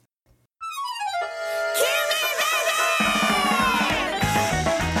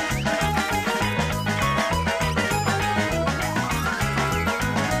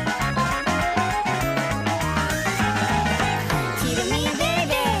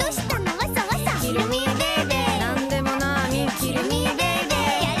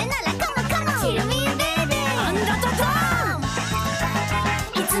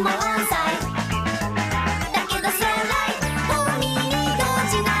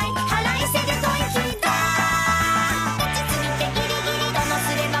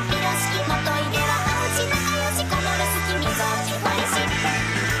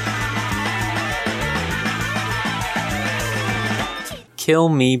Kill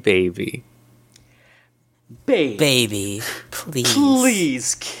Me Baby. Baby, please.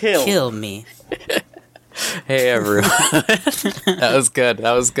 Please Kill me. Hey, everyone. That was good.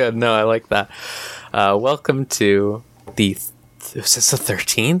 That was good. No, I like that. Welcome to the... Is this the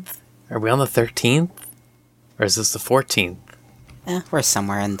 13th? Are we on the 13th? Or is this the 14th? We're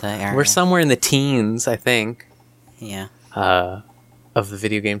somewhere in the area. We're somewhere in the teens, I think. Yeah. Of the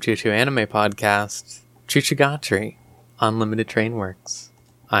Video Game Choo Choo Anime Podcast, Chuchugatri, Unlimited Trainworks.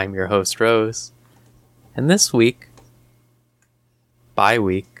 I'm your host, Rose. And this week,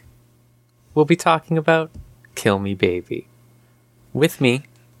 we'll be talking about Kill Me Baby. With me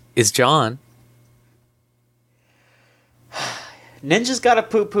is John. Ninja's got a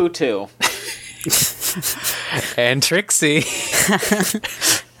poo-poo too. And Trixie.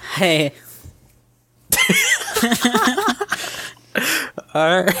 Hey.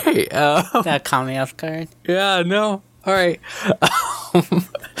 Alright. That caught me off guard. Yeah, no. Alright.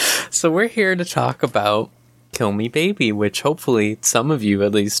 So we're here to talk about Kill Me Baby, which hopefully some of you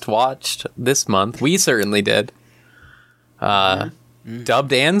at least watched this month. We certainly did. Dubbed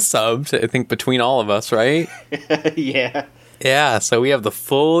and subbed, I think, between all of us, right? Yeah. Yeah, so we have the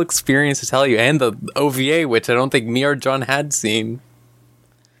full experience to tell you, and the OVA, which I don't think me or John had seen.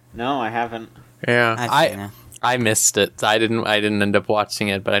 No, I haven't. Yeah, I missed it. I didn't end up watching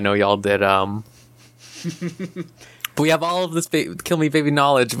it, but I know y'all did. But we have all of this Kill Me Baby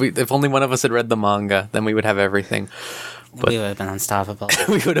knowledge. If only one of us had read the manga, then we would have everything. But we would have been unstoppable.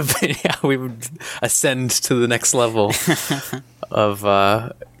 we would ascend to the next level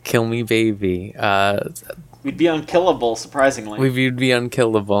of Kill Me Baby. We'd be unkillable, surprisingly. We'd be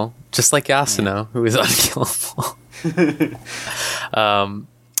unkillable, just like Yasuno, who is unkillable.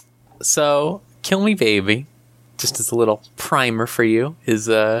 So, Kill Me Baby, just as a little primer for you, is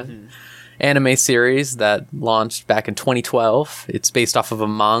a anime series that launched back in 2012. It's based off of a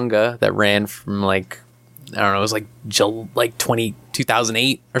manga that ran from I don't know, it was like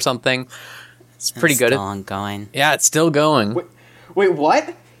 2008 or something. It's pretty good. Still ongoing. Yeah, it's still going. Wait,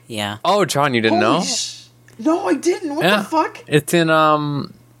 what? Yeah. Oh, John, you didn't know? No, I didn't. What the fuck? It's in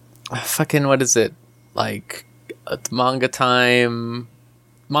fucking, what is it? Like Manga Time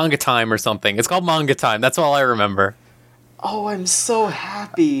or something. It's called Manga Time. That's all I remember. Oh, I'm so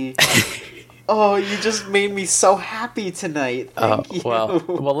happy. Oh, you just made me so happy tonight. Thank you.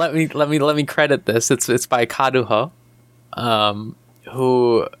 Well, let me credit this. It's by Kaduho,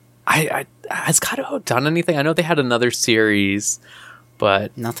 who has Kaduho done anything? I know they had another series,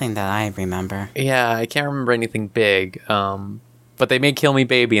 but Nothing that I remember. yeah, I can't remember anything big. But they made Kill Me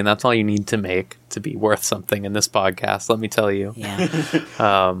Baby, and that's all you need to make to be worth something in this podcast, let me tell you. Yeah.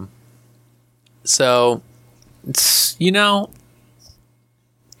 So,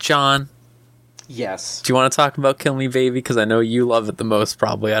 John, Yes. do you want to talk about Kill Me Baby? Because I know you love it the most,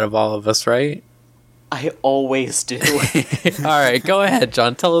 probably, out of all of us, right? I always do. All right, go ahead,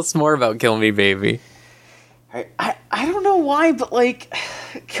 John. Tell us more about Kill Me Baby. I don't know why, but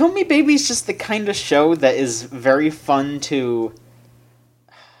Kill Me Baby is just the kind of show that is very fun to...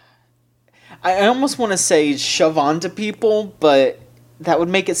 I almost want to say shove onto people, but that would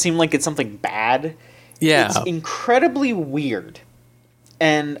make it seem like it's something bad. Yeah. It's incredibly weird,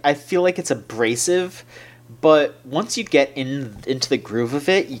 and I feel like it's abrasive, but once you get into the groove of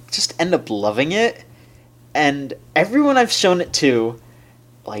it, you just end up loving it. And everyone I've shown it to,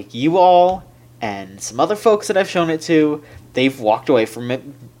 like you all and some other folks that I've shown it to, they've walked away from it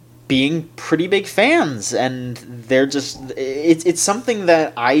being pretty big fans, and they're just it's something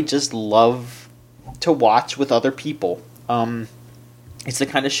that I just love to watch with other people. It's the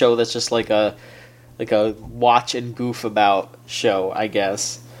kind of show that's just like a watch and goof about show, I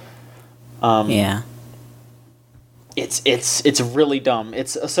guess. Yeah. It's really dumb.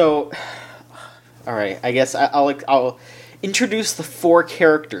 It's so. All right, I guess I'll introduce the four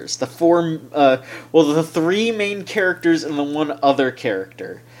characters. The three main characters and the one other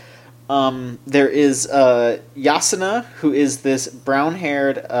character. There is Yasuna, who is this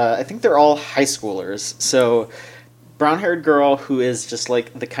brown-haired. I think they're all high schoolers. So, brown-haired girl who is just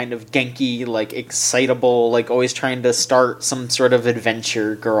the kind of Genki, excitable, always trying to start some sort of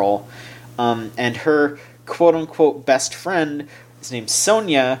adventure girl. And her quote-unquote best friend is named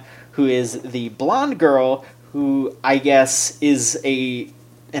Sonia, who is the blonde girl who I guess is an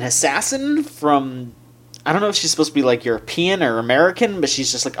assassin from... I don't know if she's supposed to be European or American, but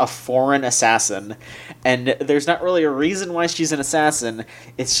she's just a foreign assassin. And there's not really a reason why she's an assassin.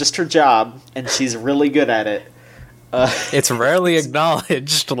 It's just her job, and she's really good at it. It's rarely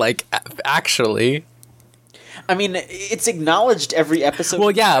acknowledged, actually. I mean, it's acknowledged every episode. Well,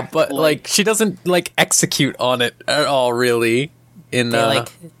 yeah, but, she doesn't, execute on it at all, really. in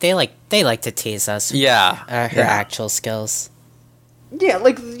they like to tease us. Yeah, Her actual skills. Yeah,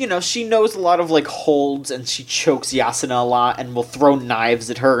 like, she knows a lot of, like, holds, and she chokes Yasuna a lot, and will throw knives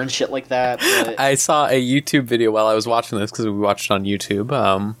at her and shit like that. But... I saw a YouTube video while I was watching this, because we watched it on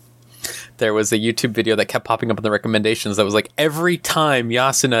YouTube. There was a YouTube video that kept popping up in the recommendations that was like, every time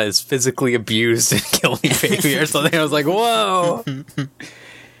Yasuna is physically abused in Kill Me Baby or something. I was like, whoa!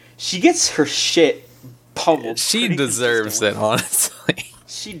 She gets her shit pummeled. She deserves it, honestly.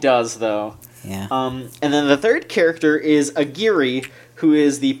 She does, though. Yeah. And then the third character is Agiri, who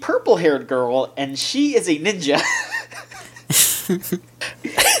is the purple-haired girl, and she is a ninja.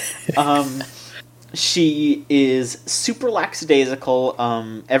 She is super lackadaisical.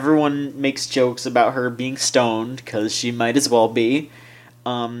 Everyone makes jokes about her being stoned, because she might as well be.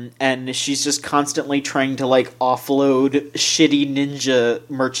 And she's just constantly trying to, like, offload shitty ninja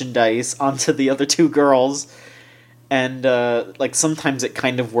merchandise onto the other two girls. And, like, sometimes it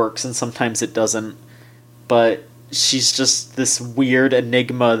kind of works and sometimes it doesn't. But she's just this weird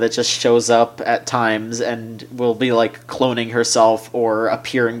enigma that just shows up at times and will be, like, cloning herself or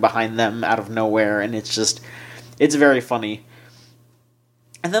appearing behind them out of nowhere. And it's very funny.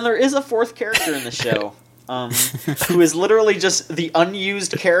 And then there is a fourth character in the show, who is literally just the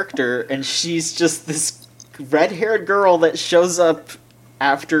unused character. And she's just this red-haired girl that shows up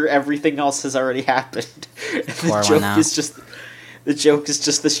after everything else has already happened. The joke is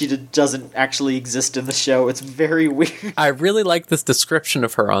just that she doesn't actually exist in the show. It's very weird. I really like this description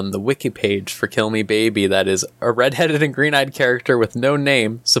of her on the wiki page for Kill Me Baby. That is a redheaded and green-eyed character with no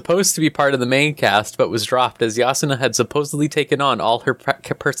name, supposed to be part of the main cast, but was dropped as Yasuna had supposedly taken on all her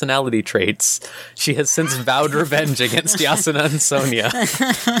personality traits. She has since vowed revenge against Yasuna and Sonia.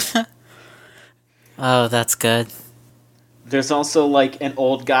 Oh, that's good. There's also, like, an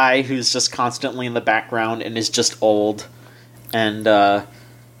old guy who's just constantly in the background and is just old. And the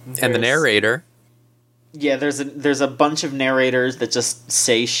narrator. Yeah, there's a bunch of narrators that just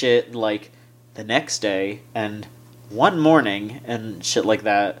say shit like the next day and one morning and shit like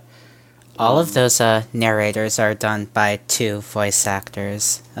that. All of those narrators are done by two voice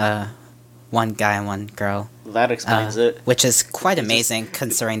actors. One guy and one girl. That explains it. Which is quite amazing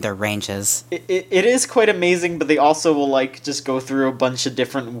considering their ranges. It is quite amazing, but they also will, like, just go through a bunch of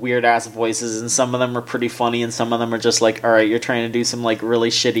different weird-ass voices, and some of them are pretty funny, and some of them are just like, alright, you're trying to do some, like, really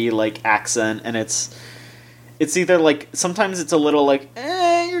shitty, like, accent, and it's either, like, sometimes it's a little, like,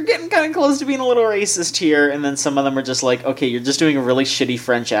 you're getting kind of close to being a little racist here, and then some of them are just like, okay, you're just doing a really shitty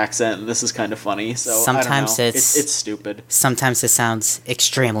French accent, and this is kind of funny, so sometimes I don't know. It's stupid. Sometimes it sounds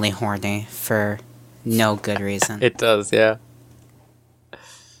extremely horny for no good reason. It does, yeah.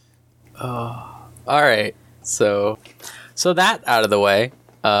 Oh, alright, so that out of the way,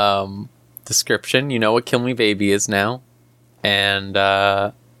 description, you know what Kill Me Baby is now, and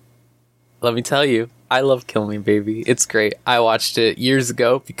let me tell you, I love Kill Me Baby. It's great. I watched it years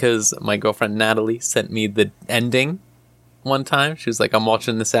ago because my girlfriend Natalie sent me the ending one time. She was like, I'm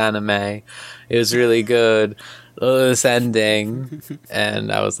watching this anime. It was really good. This ending. And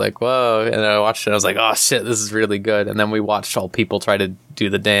I was like, whoa. And then I watched it. I was like, oh shit, this is really good. And then we watched all people try to do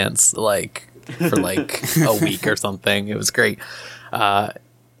the dance like for like a week or something. It was great. I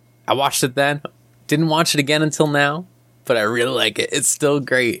watched it then. Didn't watch it again until now. But I really like it. It's still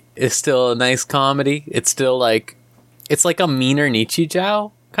great. It's still a nice comedy. It's still like... It's like a meaner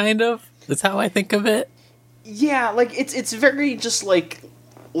Nichijou, kind of. That's how I think of it. Yeah, like, it's very just, like,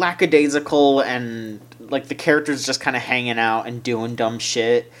 lackadaisical and, like, the characters just kind of hanging out and doing dumb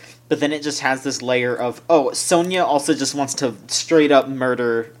shit. But then it just has this layer of, oh, Sonia also just wants to straight up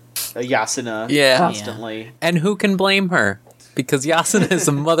murder Yasuna constantly. Yeah. And who can blame her? Because Yasuna is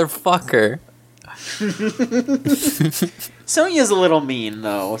a motherfucker. Sonia's a little mean,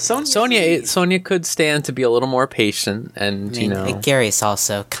 though. Sonia could stand to be a little more patient, and Gary's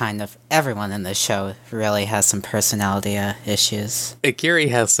also kind of... Everyone in the show really has some personality issues. Gary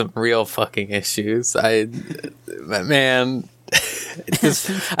has some real fucking issues. I think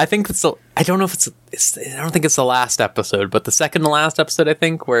it's... I don't know if it's... I don't think it's the last episode, but the second to last episode, I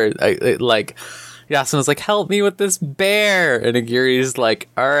think, where Yasuna's like, help me with this bear! And Agiri's like,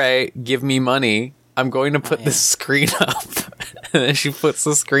 alright, give me money. I'm going to put this screen up. And then she puts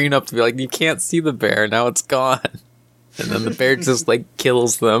the screen up to be like, you can't see the bear, now it's gone. And then the bear just, like,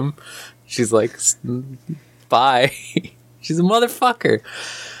 kills them. She's like, bye. She's a motherfucker.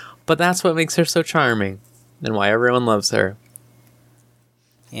 But that's what makes her so charming. And why everyone loves her.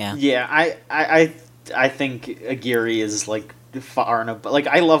 Yeah. Yeah, I think Agiri is, like, far enough. Like,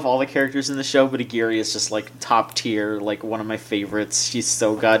 I love all the characters in the show, but Agiri is just, like, top tier, like, one of my favorites. She's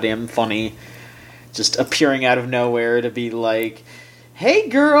so goddamn funny. just appearing out of nowhere to be like, "Hey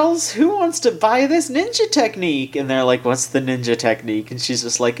girls, who wants to buy this ninja technique?" And they're like, "What's the ninja technique?" And she's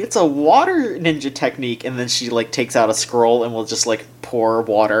just like, "It's a water ninja technique." And then she like takes out a scroll and will just like pour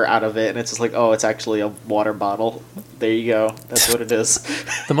water out of it, and it's just like, "Oh, it's actually a water bottle." There you go. That's what it is.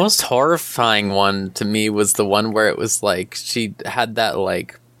 The most horrifying one to me was the one where it was like she had that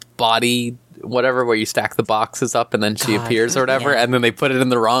like body whatever where you stack the boxes up and then she appears or whatever, and then they put it in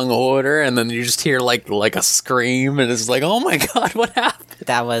the wrong order, and then you just hear like a scream, and it's like, oh my god, what happened?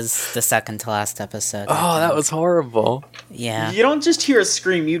 That was the second to last episode. Oh, that was horrible. Yeah. You don't just hear a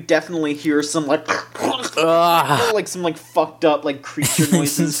scream, you definitely hear some like like some like fucked up like creature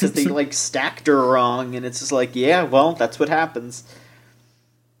noises because they like stacked her wrong, and it's just like, yeah, well, that's what happens.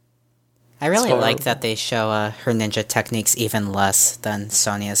 I really like that they show her ninja techniques even less than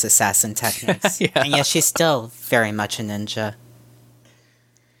Sonia's assassin techniques. Yeah. And yet she's still very much a ninja.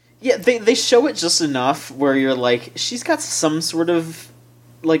 Yeah, they show it just enough where you're like, she's got some sort of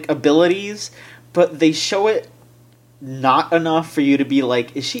like abilities, but they show it not enough for you to be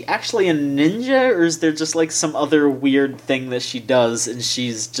like, is she actually a ninja, or is there just like some other weird thing that she does and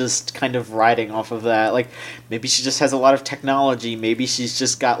she's just kind of riding off of that? Like, maybe she just has a lot of technology, maybe she's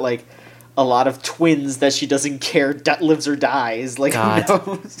just got like a lot of twins that she doesn't care lives or dies. Like, God.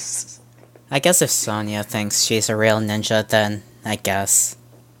 who knows? I guess if Sonia thinks she's a real ninja, then I guess.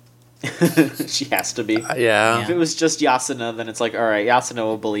 She has to be. Yeah. If it was just Yasuna, then it's like, alright, Yasuna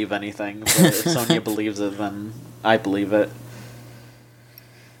will believe anything. But if Sonia believes it, then I believe it.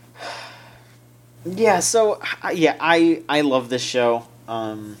 Yeah, so, yeah, I love this show.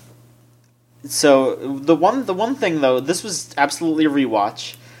 So, the one thing, though, this was absolutely a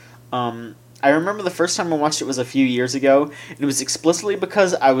rewatch. I remember the first time I watched it was a few years ago, and it was explicitly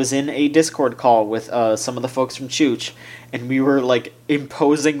because I was in a Discord call with some of the folks from Chooch, and we were, like,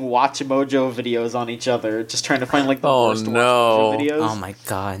 imposing Watch Mojo videos on each other, just trying to find, like, the worst Watch Mojo videos. Oh my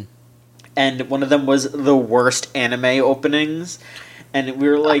god. And one of them was the worst anime openings, and we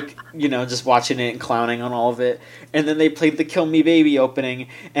were, like, you know, just watching it and clowning on all of it, and then they played the Kill Me Baby opening,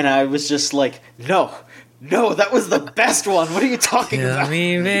 and I was just like, no, that was the best one. What are you talking about? Kill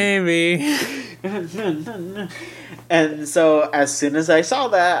me, baby. And so, as soon as I saw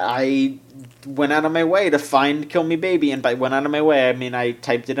that, I went out of my way to find Kill Me Baby. And by went out of my way, I mean I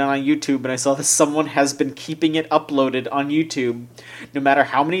typed it in on YouTube, and I saw that someone has been keeping it uploaded on YouTube. No matter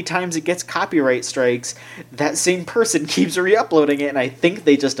how many times it gets copyright strikes, that same person keeps re-uploading it, and I think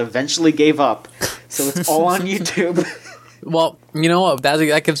they just eventually gave up. So it's all on YouTube. Well, you know what?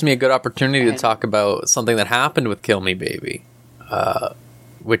 That gives me a good opportunity to talk about something that happened with Kill Me Baby,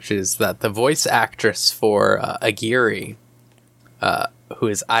 which is that the voice actress for Agiri, who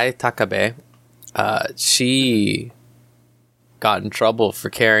is Ai Takabe, she got in trouble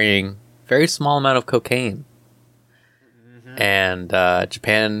for carrying a very small amount of cocaine. Mm-hmm. And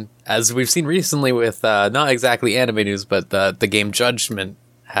Japan, as we've seen recently with not exactly anime news, but the game Judgment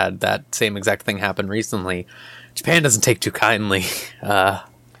had that same exact thing happen recently. Japan doesn't take too kindly to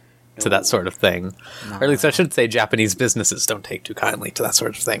that sort of thing. No. Or at least I should say Japanese businesses don't take too kindly to that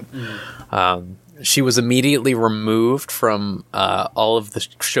sort of thing. She was immediately removed from all of the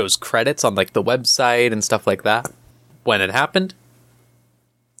show's credits on like the website and stuff like that when it happened.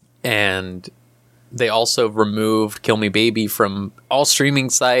 And they also removed Kill Me Baby from all streaming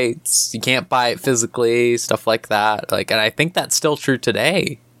sites. You can't buy it physically, stuff like that. Like, and I think that's still true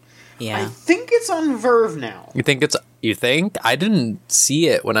today. Yeah. I think it's on Verve now. You think? I didn't see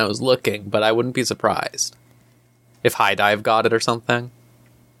it when I was looking, but I wouldn't be surprised if High Dive got it or something.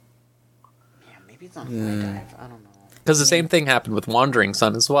 Yeah, maybe it's on High Dive. I don't know. Because the same thing happened with Wandering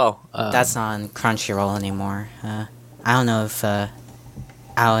Sun as well. That's not on Crunchyroll anymore. I don't know if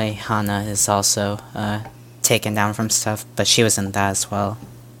Aoi Hana is also taken down from stuff, but she was in that as well.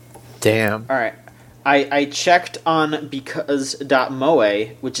 Damn. All right. I checked on because.moe,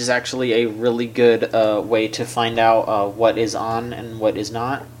 which is actually a really good way to find out what is on and what is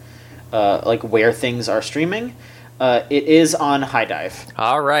not, like where things are streaming. It is on High Dive.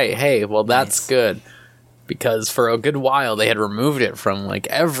 All right. Hey, well, that's Nice. good. Because for a good while, they had removed it from, like,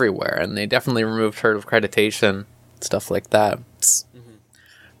 everywhere. And they definitely removed her accreditation, stuff like that. It's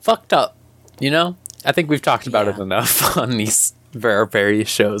fucked up, you know? I think we've talked about it enough on these various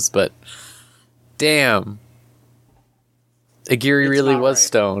shows, but... Damn. Agiri really was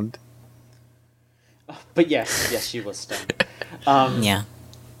stoned. But yes, she was stoned. Yeah.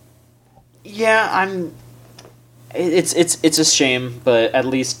 Yeah, it's a shame, but at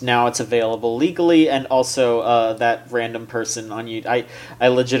least now it's available legally, and also that random person on YouTube. I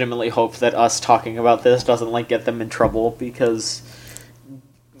legitimately hope that us talking about this doesn't like get them in trouble, because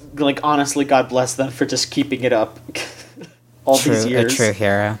like honestly, God bless them for just keeping it up all these years. A true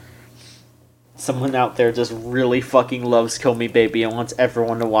hero. Someone out there just really fucking loves Kill Me Baby and wants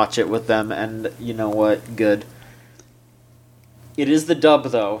everyone to watch it with them, and you know what? Good. It is the dub,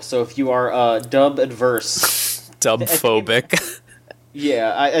 though, so if you are dub adverse... Dub-phobic.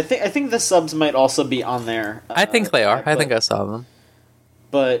 Yeah, I think the subs might also be on there. I think they are. I think I saw them.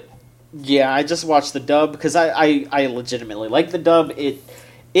 But, yeah, I just watched the dub, because I legitimately like the dub.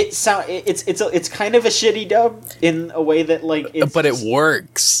 It's kind of a shitty dub in a way that, like... But it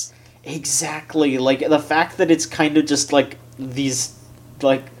works. Exactly, like the fact that it's kind of just like these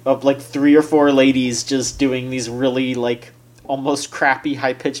like 3 or 4 ladies just doing these really like almost crappy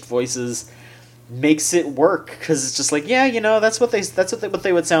high pitched voices makes it work, because it's just like, yeah, you know, that's what they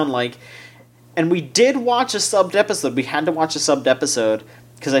would sound like. And we did watch a subbed episode. We had to watch a subbed episode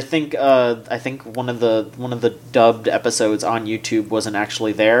because I think one of the dubbed episodes on YouTube wasn't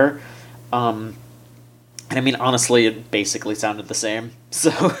actually there. And I mean, honestly, it basically sounded the same. So,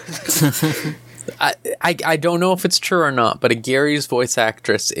 I don't know if it's true or not, but Gary's voice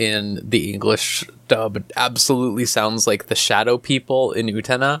actress in the English dub absolutely sounds like the shadow people in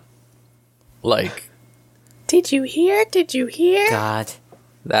Utena. Like, did you hear? Did you hear? God,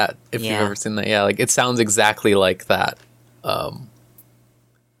 that if you've ever seen that, yeah, like it sounds exactly like that.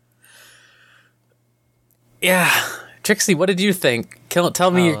 Yeah. Trixie, what did you think? Tell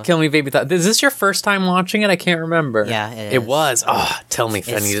me your Kill Me Baby thought. Is this your first time watching it? I can't remember. Yeah, it is. It was. Oh, tell me if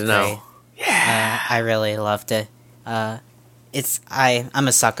I need to know. Yeah. I really loved it. I'm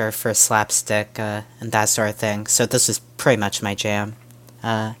a sucker for slapstick and that sort of thing, so this was pretty much my jam.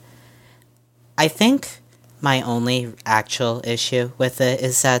 I think my only actual issue with it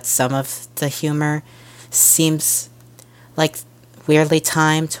is that some of the humor seems like weirdly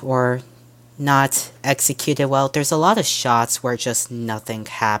timed or not executed well. There's a lot of shots where just nothing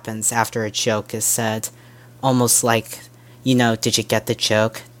happens after a joke is said. Almost like, you know, did you get the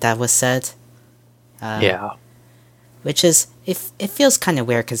joke that was said? Yeah. Which is, it feels kind of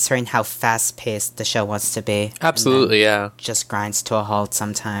weird considering how fast-paced the show wants to be. Absolutely, yeah. Just grinds to a halt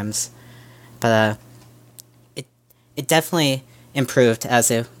sometimes. But, it definitely improved as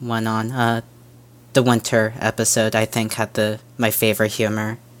it went on. The winter episode, I think, had my favorite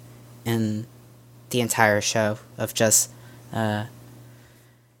humor in the entire show of just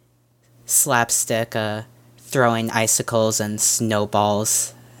slapstick throwing icicles and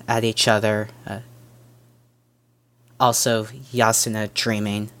snowballs at each other. Also, Yasuna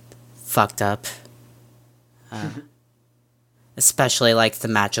dreaming fucked up. Especially like the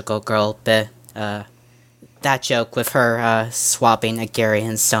magical girl bit. That joke with her swapping a Gary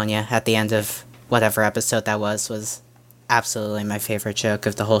and Sonia at the end of whatever episode that was absolutely my favorite joke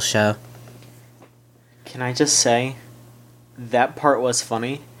of the whole show. Can I just say, that part was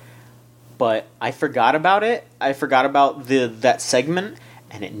funny, but I forgot about it. I forgot about that segment,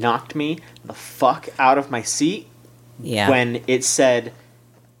 and it knocked me the fuck out of my seat when it said,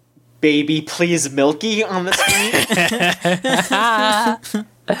 "Baby, please, Milky" on the screen.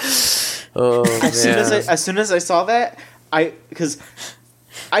 As soon as I saw that, because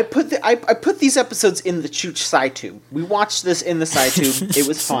I put these episodes in the Chooch SciTube. We watched this in the SciTube. It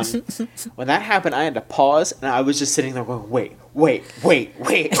was fun. When that happened, I had to pause, and I was just sitting there going, wait. Like,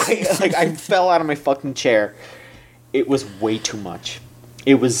 I fell out of my fucking chair. It was way too much.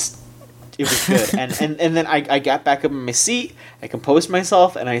 It was good. And then I got back up in my seat, I composed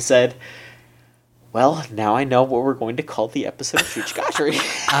myself, and I said, well, now I know what we're going to call the episode of Chooch Gashry.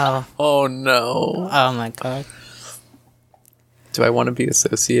 Oh, no. Oh, my God. Do I want to be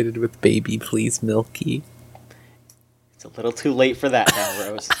associated with Baby Please Milky? It's a little too late for that now,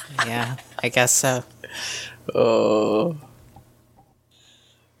 Rose. Yeah, I guess so. Oh.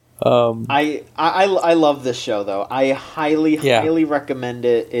 I love this show, though. I highly recommend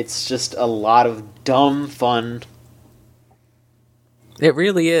it. It's just a lot of dumb fun. It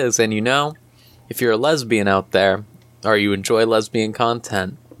really is, and you know, if you're a lesbian out there, or you enjoy lesbian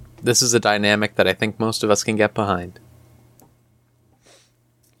content, this is a dynamic that I think most of us can get behind.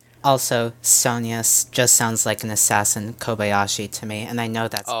 Also, Sonya just sounds like an assassin Kobayashi to me, and I know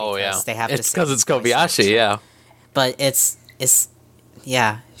that's because they have it's because it's Kobayashi, yeah. But it's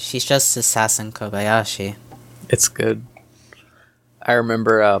she's just assassin Kobayashi. It's good. I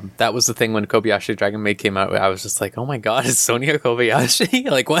remember that was the thing when Kobayashi Dragon Maid came out. I was just like, oh my god, is Sonya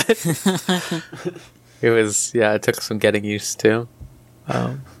Kobayashi? Like, what? It took some getting used to.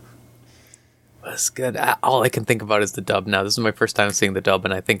 That's good. All I can think about is the dub now. This is my first time seeing the dub,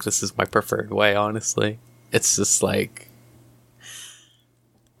 and I think this is my preferred way, honestly. It's just like...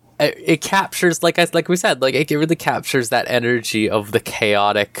 it captures, like we said, like it really captures that energy of the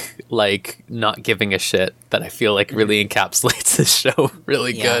chaotic, like not giving a shit that I feel like really encapsulates this show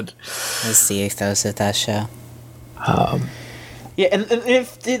really good. That's the ethos of that show. Yeah, and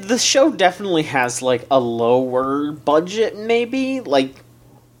if the show definitely has like a lower budget, maybe like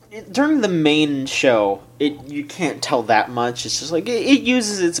during the main show, you can't tell that much. It's just like it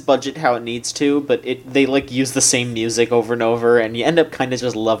uses its budget how it needs to, but they like use the same music over and over, and you end up kind of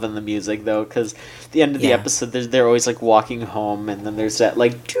just loving the music though, because at the end of the episode, they're always like walking home, and then there's that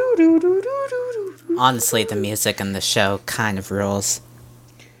like doo doo doo doo doo doo. Honestly, the music in the show kind of rules.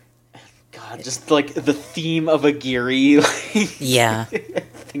 God, just like the theme of Agiri. Like, Yeah.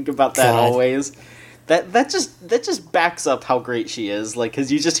 think about that always. That just backs up how great she is. Like, cause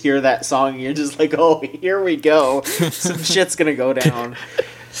you just hear that song, and you're just like, oh, here we go. Some shit's gonna go down.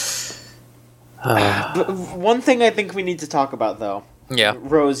 But one thing I think we need to talk about, though. Yeah.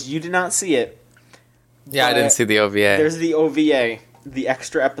 Rose, you did not see it. Yeah, I didn't see the OVA. There's the OVA, the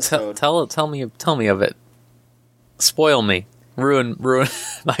extra episode. Tell me of it. Spoil me. Ruin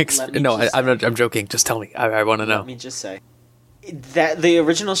my no, I'm joking. Just tell me. I want to know. Let me just say that the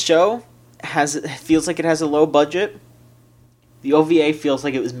original show feels like it has a low budget. The OVA feels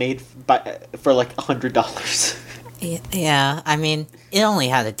like it was made for like $100. Yeah, I mean, it only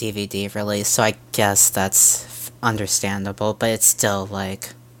had a DVD release, so I guess that's understandable, but it's still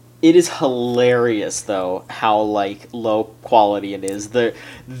like... It is hilarious, though, how like low quality it is.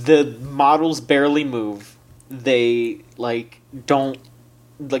 The models barely move. They like don't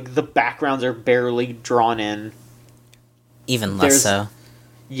like the backgrounds are barely drawn in. Even less so.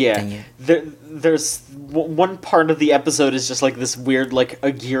 Yeah, there's one part of the episode is just like this weird like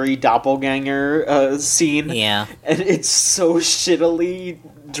Agiri doppelganger scene. Yeah, and it's so shittily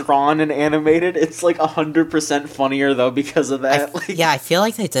drawn and animated. It's like 100% funnier though because of that. I feel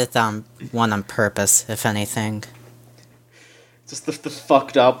like they did one on purpose, if anything. Just the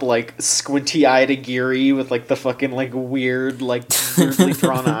fucked up, like, squinty-eyed Agiri with, like, the fucking, like, weird, like, weirdly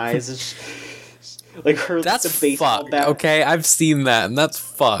drawn eyes. And like, her that's the baseball fucked, bat. okay? I've seen that, and that's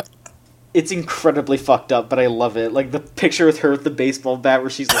fucked. It's incredibly fucked up, but I love it. Like, the picture with her with the baseball bat where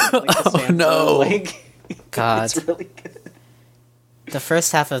she's, like the oh, no. Like, God. It's really good. The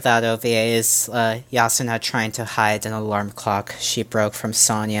first half of that OVA is Yasuna trying to hide an alarm clock she broke from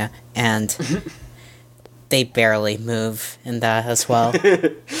Sonya, and... They barely move in that as well.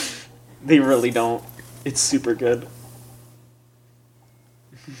 They really don't. It's super good.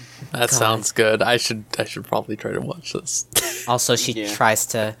 That sounds good. I should probably try to watch this. Also, she tries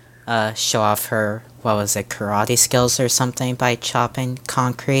to show off her, what was it, karate skills or something by chopping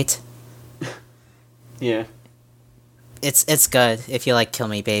concrete. Yeah. It's good. If you like Kill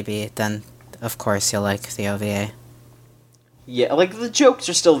Me Baby, then of course you'll like the OVA. Yeah, like, the jokes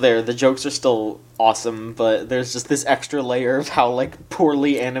are still there. The jokes are still awesome, but there's just this extra layer of how, like,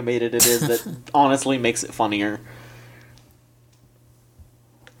 poorly animated it is that honestly makes it funnier.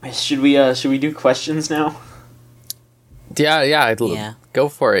 Should we do questions now? Yeah. Go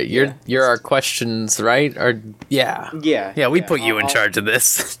for it. Yeah. You're our questions, right? Or Yeah. We put you in charge of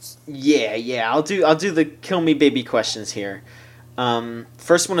this. Yeah. I'll do the Kill Me Baby questions here.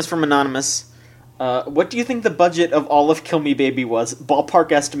 First one is from Anonymous. What do you think the budget of all of Kill Me Baby was?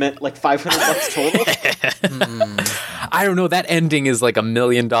 Ballpark estimate, like $500 total? I don't know. That ending is like $1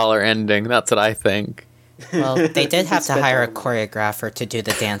 million ending. That's what I think. Well, they did have to hire a choreographer to do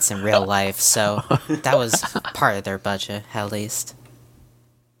the dance in real life, so that was part of their budget, at least.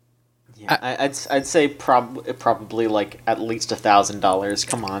 Yeah, I'd say probably like at least $1,000.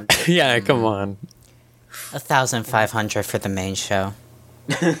 Come on. Yeah, come on. 1,500 for the main show.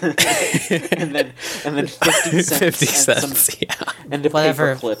 and then 50 cents. 50 cents, and a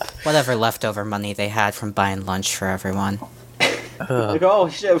whatever paperclip. Whatever leftover money they had from buying lunch for everyone. Like, oh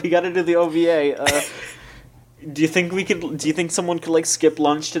shit, we gotta do the OVA. Do you think someone could like skip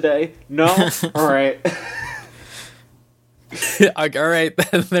lunch today? No? Alright. Alright,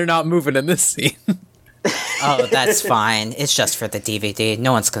 they're not moving in this scene. Oh, that's fine. It's just for the DVD.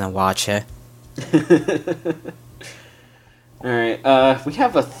 No one's gonna watch it. Alright, we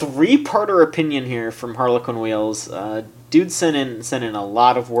have a 3-parter opinion here from Harlequin Wheels. Dude sent in a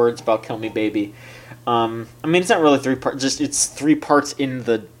lot of words about Kill Me Baby. I mean, it's not really 3 parts, just it's 3 parts in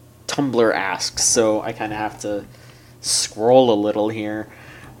the Tumblr asks, so I kind of have to scroll a little here.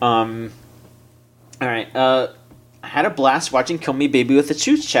 Alright, I had a blast watching Kill Me Baby with the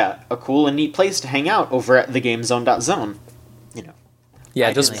Chooch Chat, a cool and neat place to hang out over at thegamezone.zone. You know.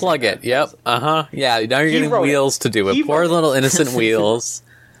 Yeah, just plug it. Yep. Yeah, now you're getting Wheels to do it. Poor little innocent Wheels.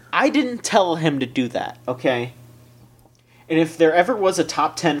 I didn't tell him to do that, okay? And if there ever was a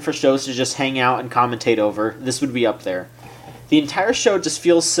top 10 for shows to just hang out and commentate over, this would be up there. The entire show just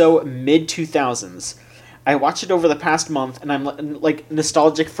feels so mid-2000s. I watched it over the past month, and I'm like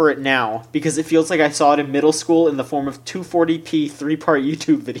nostalgic for it now, because it feels like I saw it in middle school in the form of 240p 3-part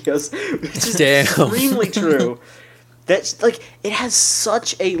YouTube videos, which is extremely true. That's like, it has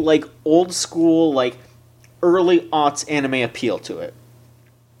such a like old school, like early aughts anime appeal to it.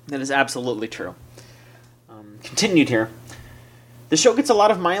 That is absolutely true. Continued here. The show gets a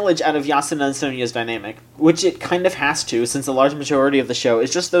lot of mileage out of Yasuna and Sonya's dynamic, which it kind of has to, since the large majority of the show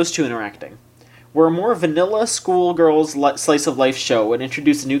is just those two interacting. Where a more vanilla schoolgirl's slice-of-life show would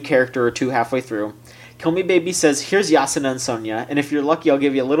introduce a new character or two halfway through, Kill Me Baby says, here's Yasuna and Sonya, and if you're lucky I'll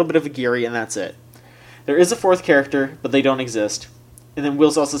give you a little bit of a Giri, and that's it. There is a fourth character, but they don't exist. And then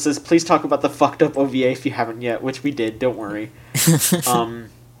Wills also says, please talk about the fucked up OVA if you haven't yet, which we did, don't worry.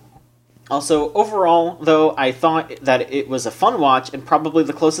 Also, overall, though, I thought that it was a fun watch, and probably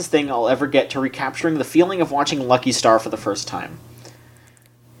the closest thing I'll ever get to recapturing the feeling of watching Lucky Star for the first time.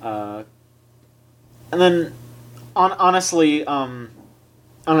 And then, honestly,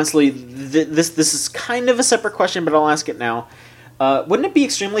 this is kind of a separate question, but I'll ask it now. Wouldn't it be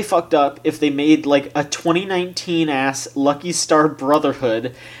extremely fucked up if they made, like, a 2019-ass Lucky Star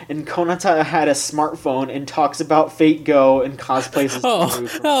Brotherhood, and Konata had a smartphone and talks about Fate Go and cosplays as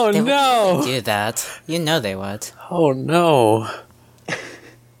Oh They no! would do that. You know they would. Oh no!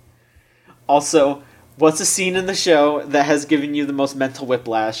 Also, what's a scene in the show that has given you the most mental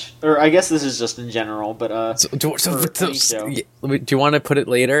whiplash? Or I guess this is just in general, but Do any show. you want to put it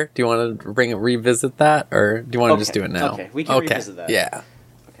later? Do you want to revisit that, or do you want to just do it now? Okay, we can revisit that. Yeah.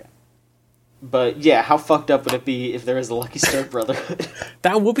 Okay. But yeah, how fucked up would it be if there was a Lucky Star Brotherhood?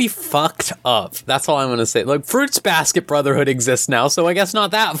 That will be fucked up. That's all I'm gonna say. Like, Fruits Basket Brotherhood exists now, so I guess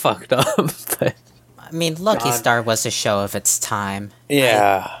not that fucked up. But I mean, Lucky God. Star was a show of its time.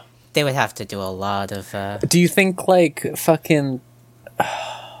 yeah. They would have to do a lot of, Do you think, like, fucking...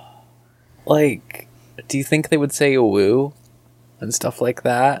 like, do you think they would say woo and stuff like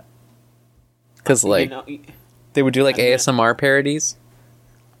that? Because, like, they would do, like, ASMR parodies?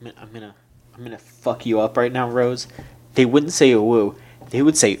 I'm gonna fuck you up right now, Rose. They wouldn't say woo. They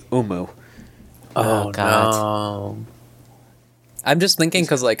would say umu. Oh, God. no. I'm just thinking,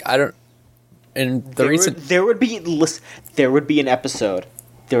 because, like, I don't... And the reason... There would be an episode.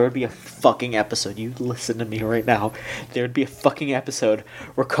 There would be a fucking episode. You listen to me right now. There would be a fucking episode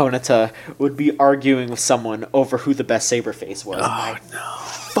where Konata would be arguing with someone over who the best Saberface was. Oh, no.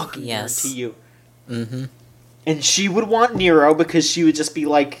 Fucking Yes. guarantee you. mm-hmm. And she would want Nero because she would just be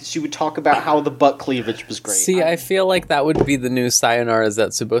like, she would talk about how the butt cleavage was great. See, I feel like that would be the new Sayonara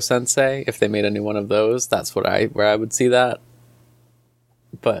Zetsubo Sensei if they made a new one of those. That's where I would see that.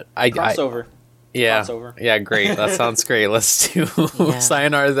 But Crossover. Yeah. Crossover. Yeah, great. That sounds great. Let's do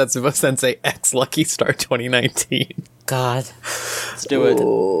Sayonara Zetsubo Sensei X Lucky Star 2019. God, Let's do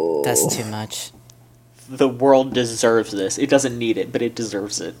it. that's too much. The world deserves this. It doesn't need it, but it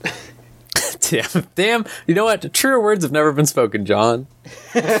deserves it. Damn. You know what? Truer words have never been spoken, John.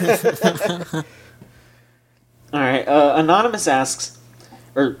 Alright, Anonymous asks,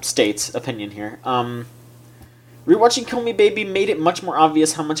 or states, opinion here. Rewatching Kill Me Baby made it much more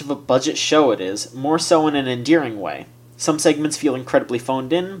obvious how much of a budget show it is, more so in an endearing way. Some segments feel incredibly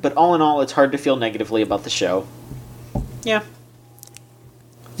phoned in, but all in all, it's hard to feel negatively about the show. Yeah.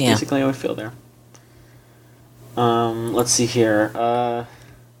 Yeah. Basically how I feel there. Let's see here.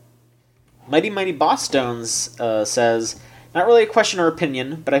 Mighty Mighty Boss Stones says, not really a question or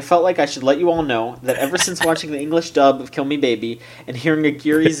opinion, but I felt like I should let you all know that ever since watching the English dub of Kill Me Baby and hearing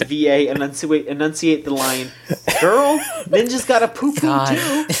Agiri's VA enunciate the line, "Girl, ninja's got a poo-poo God.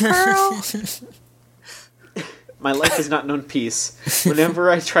 too, girl." My life has not known peace. Whenever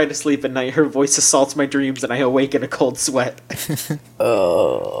I try to sleep at night, her voice assaults my dreams and I awake in a cold sweat.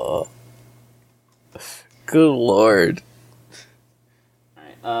 Oh. Good lord.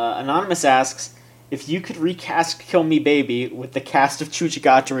 Anonymous asks, if you could recast Kill Me Baby with the cast of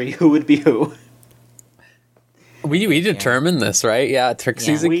Chuchigatari, who would be who? We determined this, right? Yeah,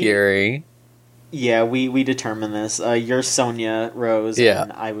 Trixie's Yeah. Akiri. Yeah, we determined this. You're Sonya Rose, Yeah.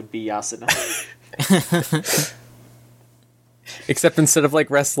 and I would be Yasuna. Except instead of, like,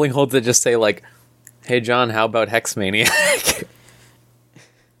 wrestling holds, they just say, like, hey, John, how about Hex Maniac?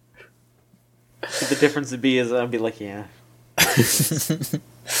 But the difference would be is I'd be like, yeah,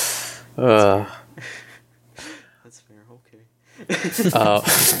 uh, that's fair, okay. oh.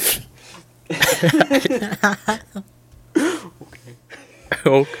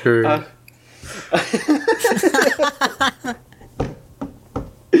 Okay.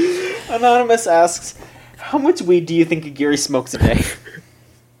 Anonymous asks, How much weed do you think Gary smokes a day?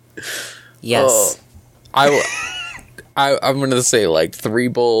 Yes. I'm gonna say like 3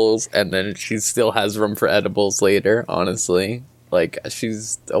 bowls, and then she still has room for edibles later. Honestly, like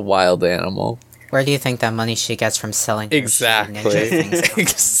she's a wild animal. Where do you think that money she gets from selling her Exactly. shitty ninja things comes?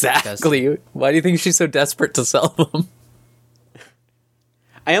 Exactly. Why do you think she's so desperate to sell them?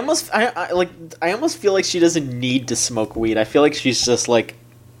 I almost feel like she doesn't need to smoke weed. I feel like she's just like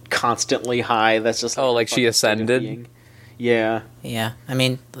constantly high. That's just Like she fucking state of ascended? being. Yeah. Yeah, I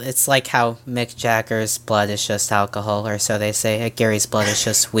mean, it's like how Mick Jagger's blood is just alcohol, or so they say. Gary's blood is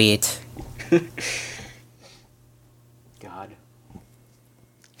just weed. God.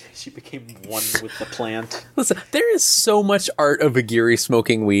 She became one with the plant. Listen, there is so much art of Agiri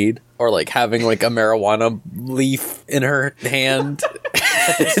smoking weed, or like having like a marijuana leaf in her hand.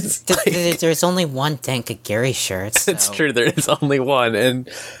 It's like- There's only one Dank Gary shirt. So. it's true, there is only one, and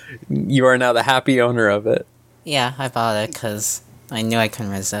you are now the happy owner of it. Yeah, I bought it because I knew I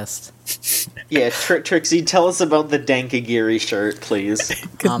couldn't resist. Yeah, Trixie, tell us about the Dankagiri shirt, please.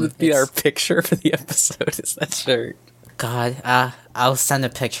 Could this be it's- our picture for the episode? Is that shirt? God, I'll send a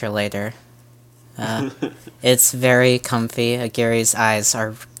picture later. It's very comfy. Gary's eyes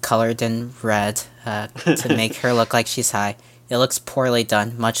are colored in red to make her look like she's high. It looks poorly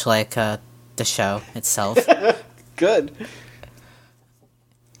done, much like the show itself. Good.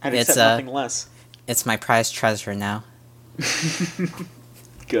 I'd It's, accept nothing less. It's my prized treasure now.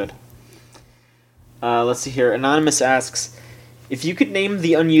 Good. Let's see here. Anonymous asks, if you could name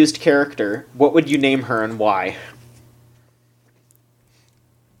the unused character, what would you name her and why?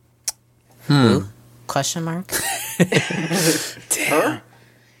 Who? Question mark? Her?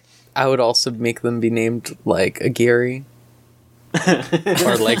 I would also make them be named like Agiri.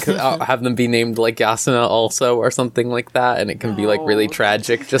 Or like have them be named like Yasuna also, or something like that, and it can be like really No.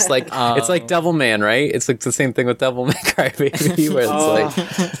 tragic, just like it's like Devilman, right? It's like the same thing with Devilman Crybaby, where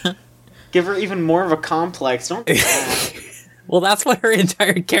it's like, Give her even more of a complex. Don't do that. well, that's what her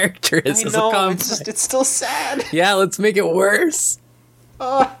entire character is. I is a know, complex. it's still sad. Yeah, let's make it worse.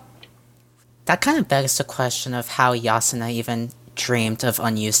 That kind of begs the question of how Yasuna even dreamed of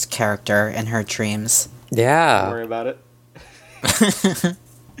unused character in her dreams. Don't Yeah, worry about it.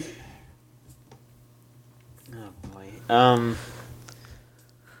 Oh boy.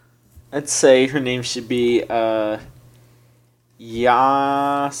 I'd say her name should be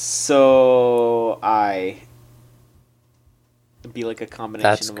Yasoi. It'd be like a combination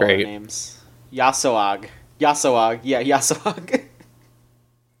That's of all her great. names. Yasoag. Yasoag. Yeah, Yasoag.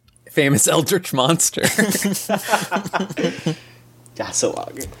 famous Eldritch monster.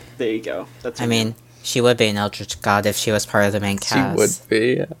 Yasoag. There you go. That's her I mean, she would be an Eldritch God if she was part of the main She cast. would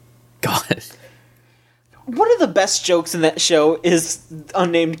be. God. One of the best jokes in that show is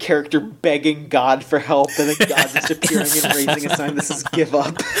unnamed character begging God for help, and then God just appearing and raising a sign that says "Give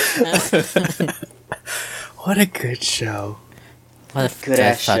up." What a good show. What a Good good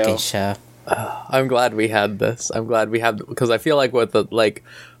ass fucking show. show. I'm glad we had this. I'm glad we had, because I feel like with the like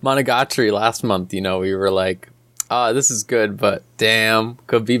Monogatari last month, you know, we were like, oh, this is good, but damn,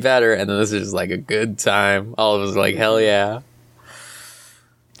 could be better. And then this is just like a good time. All of us are like, hell yeah.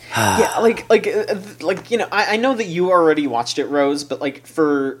 Yeah, like you know, I know that you already watched it, Rose, but like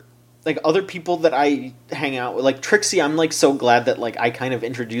for like other people that I hang out with, like Trixie, I'm like so glad that like I kind of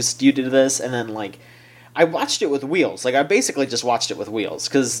introduced you to this, and then like I watched it with Wheels. Like I basically just watched it with Wheels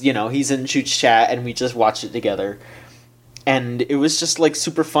because you know he's in Shoot's chat and we just watched it together, and it was just like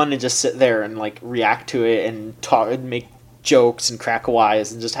super fun to just sit there and like react to it and talk and make jokes and crack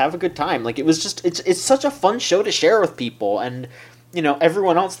wise and just have a good time. Like it was just it's such a fun show to share with people, and you know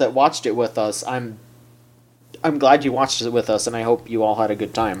everyone else that watched it with us. I'm glad you watched it with us, and I hope you all had a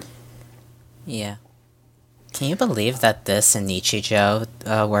good time. Yeah. Can you believe that this and Nichijou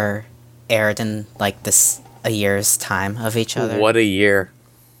were aired in like a year's time of each other? What a year.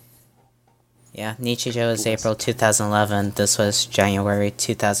 Yeah, Nichijou is April 2011. This was January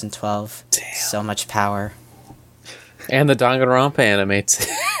 2012. Damn. So much power. And the Danganronpa anime too.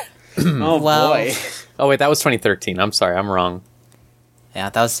 Oh Well- boy. Oh wait, that was 2013. I'm sorry, I'm wrong. Yeah,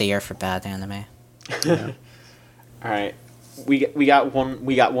 that was the year for bad anime. All right, we got one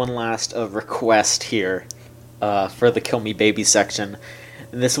last request here for the Kill Me Baby section,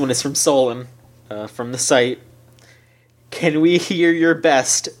 and this one is from Solon from the site. Can we hear your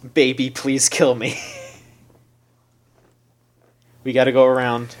best, baby? Please kill me. We got to go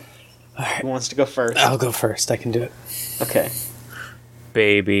around. Who wants to go first? I'll go first. I can do it. Okay.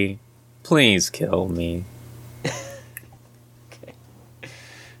 Baby, please kill me.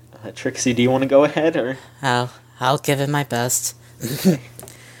 Trixie, do you want to go ahead or? I'll give it my best.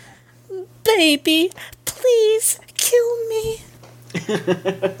 Baby, please Please kill me.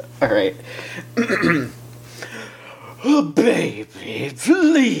 All right. Oh, baby,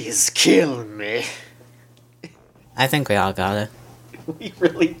 please kill me. I think we all got it. We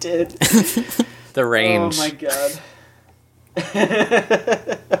really did. The range. Oh my god.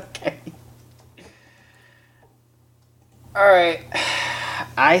 Okay. Alright.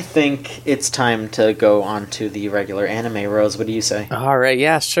 I think it's time to go on to the regular anime, Rose. What do you say? All right,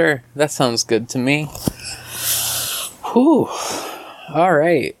 yeah, sure. That sounds good to me. Whew. All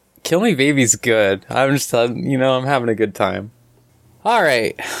right. Kill Me Baby's good. I'm just telling I'm having a good time. All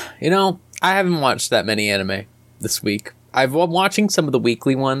right. I haven't watched that many anime this week. I'm watching some of the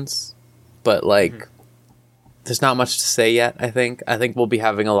weekly ones, but there's not much to say yet. I think we'll be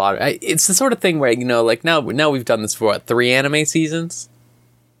having a lot of. It's the sort of thing where now we've done this for 3 anime seasons.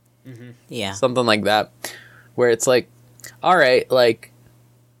 Yeah. Something like that, where it's like, all right,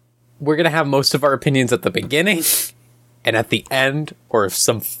 we're gonna have most of our opinions at the beginning and at the end, or if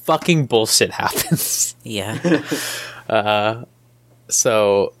some fucking bullshit happens. Yeah.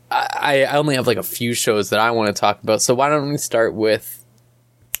 So I only have a few shows that I want to talk about. So why don't we start with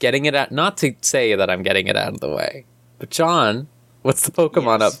getting it out? Not to say that I'm getting it out of the way, but John, what's the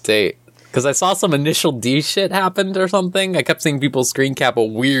Pokemon update? Because I saw some initial D shit happened or something. I kept seeing people screen cap a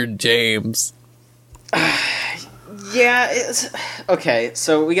weird James. Yeah, it's... Okay,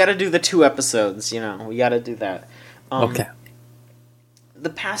 so we gotta do the 2 episodes, we gotta do that. Okay. The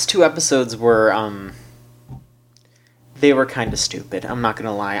past 2 episodes were, they were kind of stupid, I'm not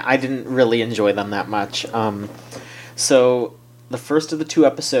gonna lie. I didn't really enjoy them that much. So, the first of the 2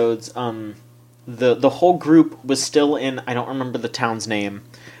 episodes, the whole group was still in, I don't remember the town's name,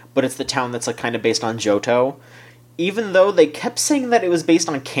 but it's the town that's kind of based on Johto. Even though they kept saying that it was based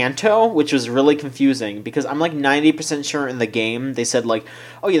on Kanto, which was really confusing, because I'm 90% sure in the game they said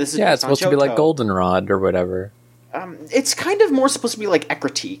oh yeah, this is Yeah, it's supposed to be like Johto. Goldenrod or whatever. It's kind of more supposed to be like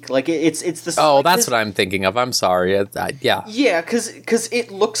Ecruteak. It's the. Oh, that's what I'm thinking of. I'm sorry. Yeah. Yeah, because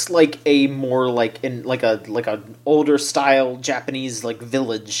it looks like a more a older style Japanese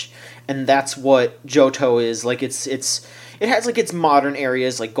village, and that's what Johto is. It has its modern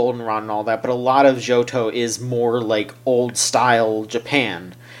areas like Goldenrod and all that, but a lot of Johto is more old style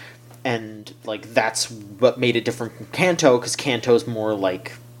Japan, and that's what made it different from Kanto, because Kanto's more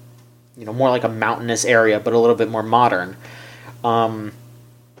more like a mountainous area, but a little bit more modern. But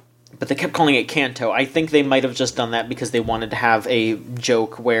they kept calling it Kanto. I think they might have just done that because they wanted to have a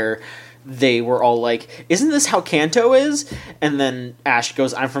joke where they were all like, isn't this how Kanto is? And then Ash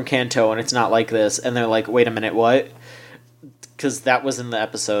goes, I'm from Kanto, and it's not like this. And they're like, wait a minute, what? Because that was in the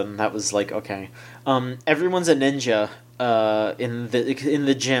episode, and that was okay. Everyone's a ninja in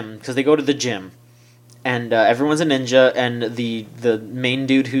the gym, because they go to the gym. And everyone's a ninja, and the main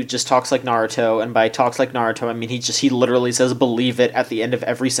dude who just talks like Naruto, and by talks like Naruto, I mean he literally says believe it at the end of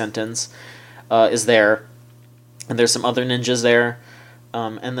every sentence, is there. And there's some other ninjas there.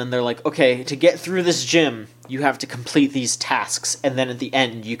 And then they're like, okay, to get through this gym, you have to complete these tasks, and then at the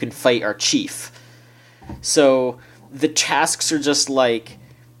end, you can fight our chief. So the tasks are just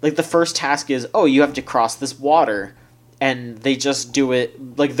the first task is, oh, you have to cross this water. And they just do it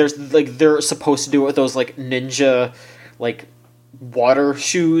they're supposed to do it with those ninja water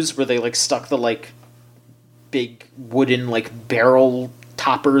shoes where they stuck the big wooden barrel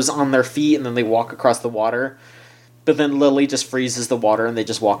toppers on their feet, and then they walk across the water. But then Lily just freezes the water and they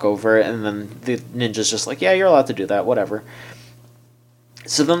just walk over it, and then the ninja's just yeah, you're allowed to do that, whatever.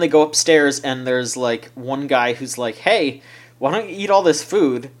 So then they go upstairs, and there's one guy who's hey, why don't you eat all this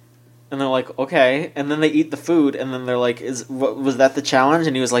food? And they're like, okay. And then they eat the food, and then they're like, was that the challenge?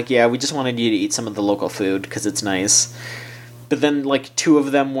 And he was like, yeah, we just wanted you to eat some of the local food, because it's nice. But then, 2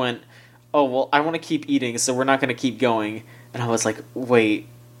 of them went, oh, well, I want to keep eating, so we're not going to keep going. And I was like, wait,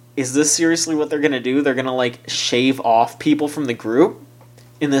 is this seriously what they're going to do? They're going to, shave off people from the group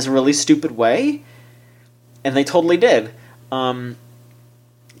in this really stupid way? And they totally did.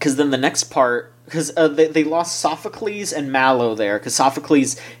 Because then the next part, because they lost Sophocles and Mallow there, because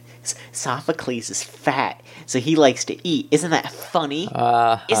Sophocles is fat, so he likes to eat. Isn't that funny?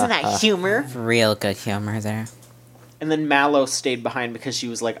 Isn't that humor? Real good humor there. And then Mallow stayed behind because she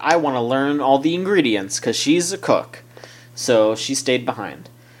was like, I want to learn all the ingredients, because she's a cook. So she stayed behind.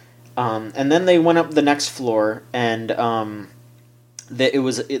 And then they went up the next floor, and they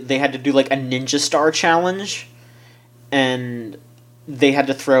had to do a ninja star challenge, and they had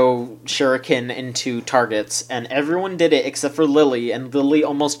to throw shuriken into targets, and everyone did it except for Lily, and Lily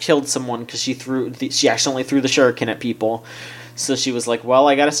almost killed someone because she accidentally threw the shuriken at people. So she was like, well,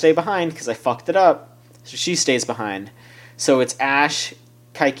 I gotta stay behind because I fucked it up. So she stays behind. So it's Ash,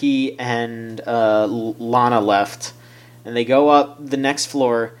 Kaiki and Lana left, and they go up the next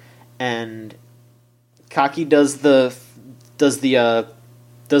floor, and Kaki does it's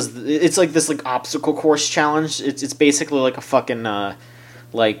like this like obstacle course challenge. It's basically like a fucking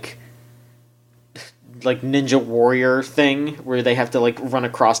like Ninja Warrior thing where they have to like run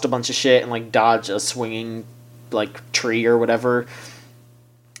across a bunch of shit and like dodge a swinging like tree or whatever.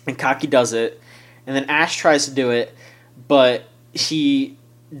 And Kaki does it, and then Ash tries to do it, but he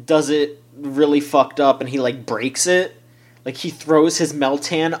does it really fucked up, and he like breaks it. Like he throws his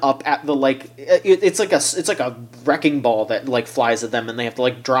Meltan up at the like it's like a wrecking ball that like flies at them, and they have to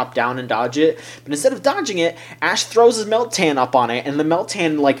like drop down and dodge it. But instead of dodging it, Ash throws his Meltan up on it, and the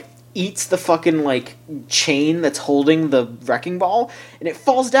Meltan like eats the fucking like chain that's holding the wrecking ball, and it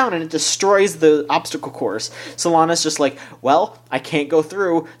falls down and it destroys the obstacle course. Solana's just like, well, I can't go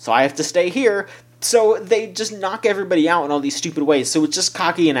through, so I have to stay here. So they just knock everybody out in all these stupid ways. So it's just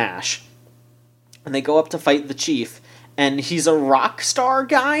Kaki and Ash. And they go up to fight the chief. And he's a rock star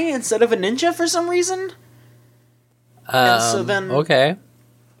guy instead of a ninja for some reason. And so then... Okay.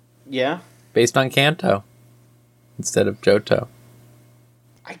 Yeah? Based on Kanto. Instead of Johto.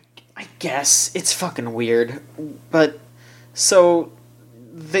 I guess. It's fucking weird. But... So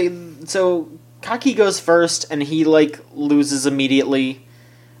Kaki goes first, and he, like, loses immediately.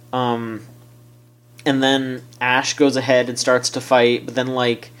 And then Ash goes ahead and starts to fight, but then,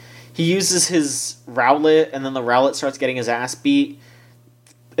 like, he uses his Rowlet, and then the Rowlet starts getting his ass beat,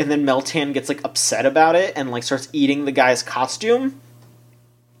 and then Meltan gets, like, upset about it, and, like, starts eating the guy's costume,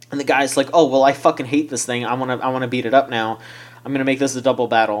 and the guy's like, oh, well, I fucking hate this thing, I wanna beat it up now, I'm gonna make this a double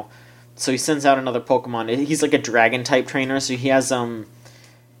battle. So he sends out another Pokemon. He's, like, a Dragon-type trainer, so he has,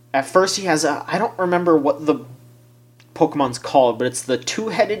 at first he has I don't remember what the Pokemon's called, but it's the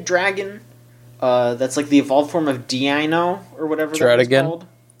two-headed dragon. That's like the evolved form of Deino, or whatever that was called.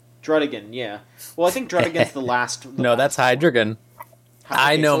 Druddigan, yeah. Well, I think Druddigan's the last... No, that's Hydreigon.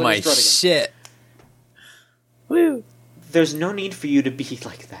 I know my shit. Woo. There's no need for you to be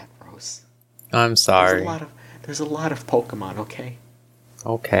like that, Rose. I'm sorry. There's a lot of Pokemon, okay?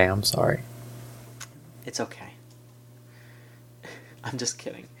 Okay, I'm sorry. It's okay. I'm just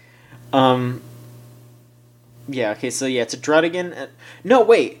kidding. Yeah, okay, so yeah, it's a Druddigan. No,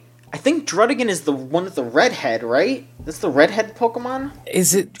 wait. I think Druddigan is the one with the red head, right? That's the redhead Pokemon?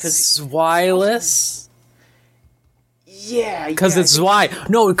 Is it Zwilus? Yeah. Because it's Zwy.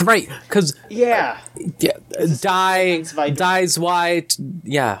 No, right. Because... Yeah. Dies white.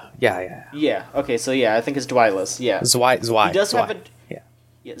 Yeah. Yeah, okay, so yeah, I think it's Dwilus, yeah. Zwy. He does have a...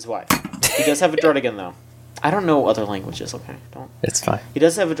 Yeah, Zwy. He does have a Druddigan, though. I don't know other languages, okay? Don't. It's fine. He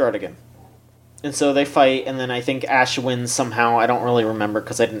does have a Druddigan. And so they fight, and then I think Ash wins somehow. I don't really remember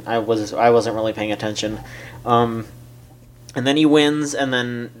because I wasn't really paying attention. And then he wins, and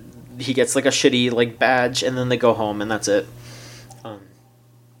then he gets like a shitty like badge, and then they go home, and that's it.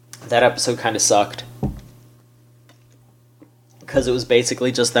 That episode kind of sucked because it was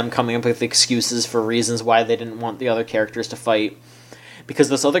basically just them coming up with excuses for reasons why they didn't want the other characters to fight. Because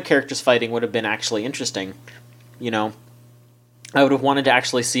those other characters fighting would have been actually interesting, you know. I would have wanted to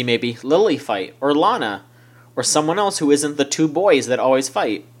actually see maybe Lily fight, or Lana, or someone else who isn't the two boys that always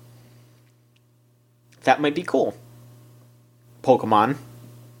fight. That might be cool. Pokemon.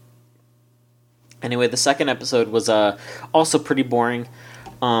 Anyway, the second episode was also pretty boring.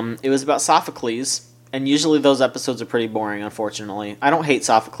 It was about Sophocles, and usually those episodes are pretty boring, unfortunately. I don't hate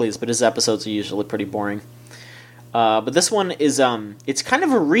Sophocles, but his episodes are usually pretty boring. But this one is, it's kind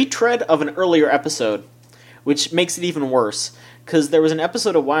of a retread of an earlier episode, which makes it even worse. Because there was an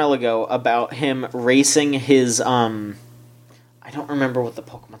episode a while ago about him racing his, I don't remember what the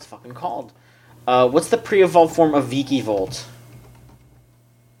Pokemon's fucking called. What's the pre-evolved form of Vikavolt?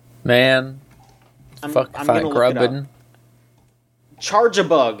 Man. I'm gonna look it up.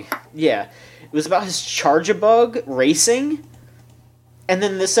 Charjabug. Yeah. It was about his Charjabug racing. And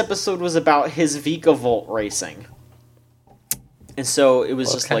then this episode was about his Vikavolt racing. And so it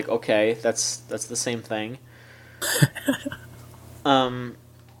was just like, okay, that's the same thing.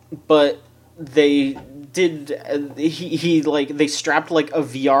 But they did they strapped like a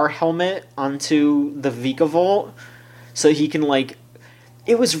VR helmet onto the Vikavolt so he can like,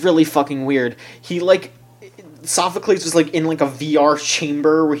 it was really fucking weird. He like, Sophocles was like in like a VR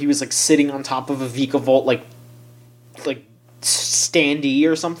chamber where he was like sitting on top of a Vikavolt like standee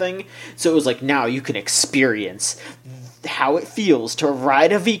or something. So it was like, now you can experience how it feels to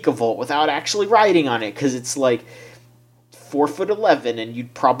ride a Vikavolt without actually riding on it, because it's like 4'11", and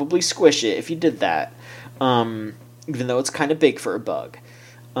you'd probably squish it if you did that. Even though it's kind of big for a bug.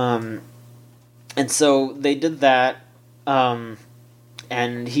 And so they did that. And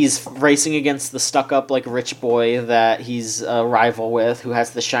and he's racing against the stuck-up like rich boy that he's a rival with, who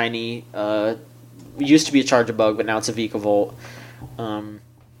has the shiny. Used to be a Charjabug, but now it's a Vikavolt.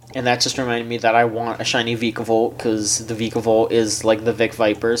 And that just reminded me that I want a shiny Vikavolt, because the Vikavolt is like the Vic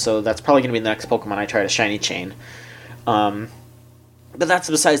Viper, so that's probably going to be the next Pokemon I try to shiny chain. But that's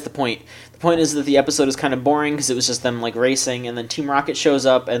besides the point. The point is that the episode is kind of boring, because it was just them like racing, and then Team Rocket shows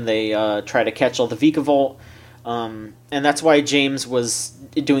up, and they try to catch all the Vikavolt. And that's why James was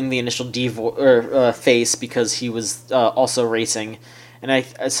doing the initial face, because he was also racing. And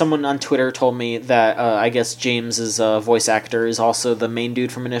someone on Twitter told me that I guess James's voice actor is also the main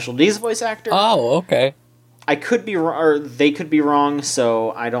dude from Initial D's voice actor. Oh, okay. I could be wrong, or they could be wrong.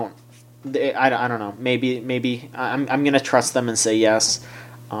 So I don't know. Maybe I'm gonna trust them and say yes.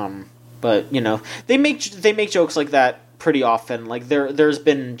 But they make jokes like that pretty often. Like there's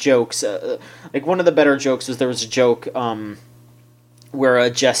been jokes. Like one of the better jokes was there was a joke where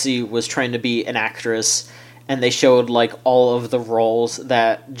Jessie was trying to be an actress. And they showed like all of the roles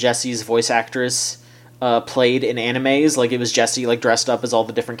that Jessie's voice actress played in animes. Like it was Jessie like dressed up as all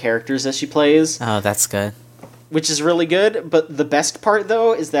the different characters that she plays. Oh, that's good. Which is really good. But the best part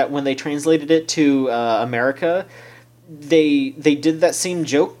though is that when they translated it to America, they did that same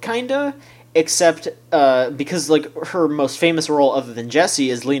joke kinda, except because like her most famous role other than Jessie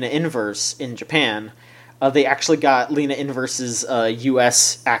is Lena Inverse in Japan. They actually got Lena Inverse's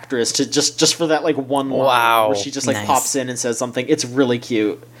U.S. actress to just for that like one line where she just like pops in and says something. It's really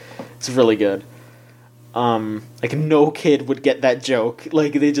cute. It's really good. Like no kid would get that joke.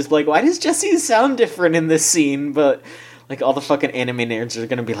 Like they just like, why does Jessie sound different in this scene? But like all the fucking anime nerds are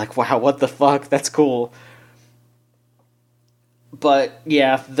gonna be like, wow, what the fuck? That's cool. But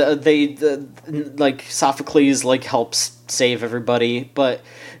yeah, the like Sophocles like helps save everybody, but.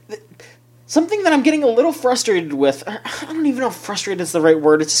 Something that I'm getting a little frustrated with, I don't even know if frustrated is the right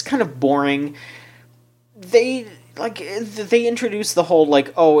word, it's just kind of boring. They introduce the whole,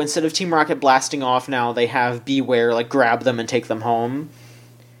 like, oh, instead of Team Rocket blasting off now, they have Beware, like, grab them and take them home.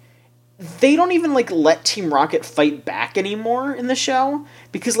 They don't even, like, let Team Rocket fight back anymore in the show,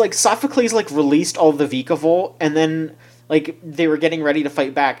 because, like, Sophocles, like, released all the Vikavolt, and then, like, they were getting ready to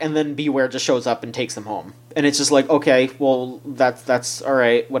fight back, and then Beware just shows up and takes them home. And it's just like, okay, well, that's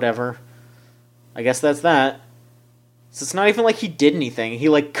alright, whatever. I guess that's that. So it's not even like he did anything. He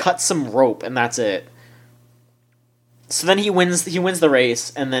like cut some rope and that's it. So then he wins the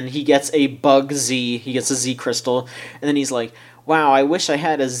race, and then he gets a Bug Z. He gets a Z crystal, and then he's like, wow, I wish I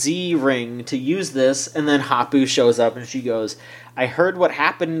had a Z ring to use this. And then Hapu shows up and she goes, I heard what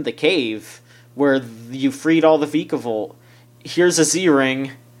happened in the cave where you freed all the Vikavolt. Here's a Z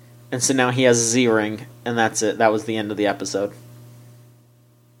ring. And so now he has a Z ring, and that's it. That was the end of the episode.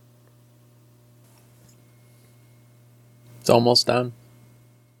 It's almost done.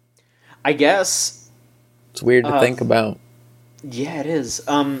 I guess. It's weird to think about. Yeah, it is.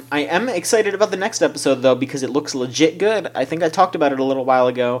 I am excited about the next episode, though, because it looks legit good. I think I talked about it a little while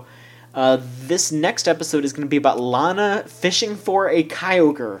ago. This next episode is going to be about Lana fishing for a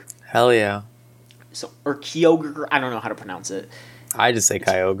Kyogre. Hell yeah. Or Kyogre, I don't know how to pronounce it. I just say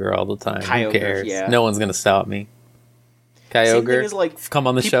Kyogre all the time. Kyogre, who cares? yeah. No one's going to stop me. Kyogre, is like, come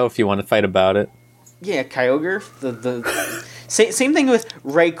on the show if you want to fight about it. Yeah, Kyogre. The same thing with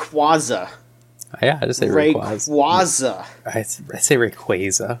Rayquaza. Yeah, I just say Rayquaza. I say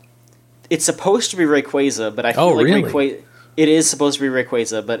Rayquaza. It's supposed to be Rayquaza, but I feel like really? Rayquaza. It is supposed to be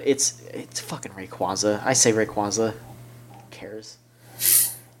Rayquaza, but it's fucking Rayquaza. I say Rayquaza. Who cares?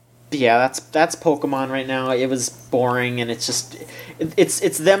 But yeah, that's Pokemon right now. It was boring, and it's just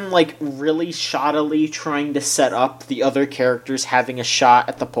it's them like really shoddily trying to set up the other characters having a shot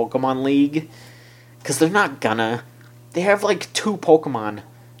at the Pokemon League, because they're not gonna. They have like 2 Pokemon.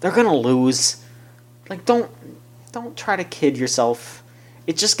 They're gonna lose. Like don't try to kid yourself.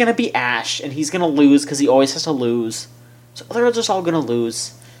 It's just gonna be Ash, and he's gonna lose because he always has to lose. So they're just all gonna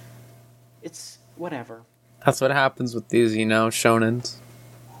lose. It's whatever. That's what happens with these, shonens.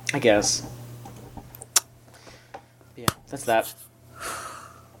 I guess. Yeah, that's that.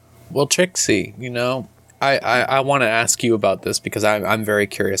 Well, Trixie, I want to ask you about this because I'm very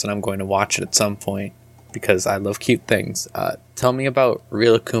curious and I'm going to watch it at some point because I love cute things. Tell me about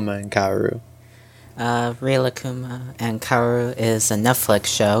Rilakkuma and Kaoru. Rilakkuma and Kaoru is a Netflix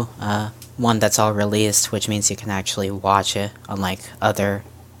show, one that's all released, which means you can actually watch it, unlike other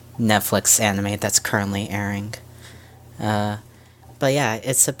Netflix anime that's currently airing. But yeah,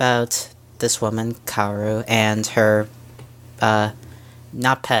 it's about this woman, Kaoru, and her,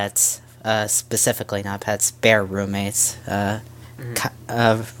 not pets, specifically not pets, bear roommates,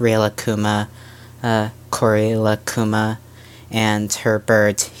 Rilakkuma, Korilakkuma, and her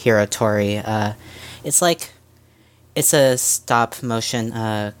bird Hirotori. It's a stop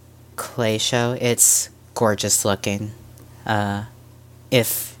motion clay show. It's gorgeous looking.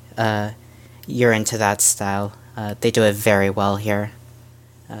 If you're into that style, they do it very well here.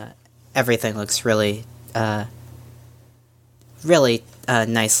 Everything looks really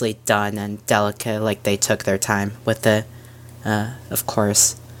nicely done and delicate, like they took their time with it, of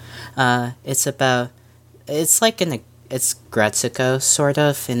course. It's Gretsuko, sort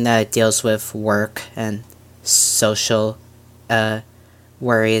of, in that it deals with work and social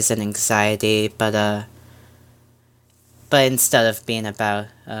worries and anxiety, but instead of being about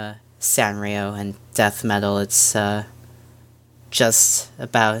Sanrio and death metal, it's just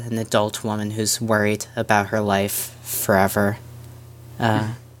about an adult woman who's worried about her life forever.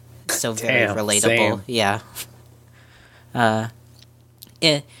 So very Damn, relatable. same. Yeah.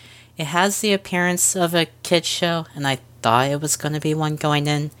 It has the appearance of a kid's show, and I thought it was going to be one going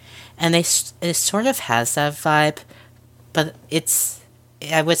in, and it sort of has that vibe, but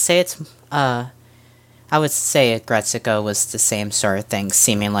I would say Gretsuko was the same sort of thing,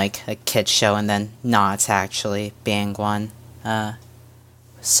 seeming like a kid's show and then not actually being one.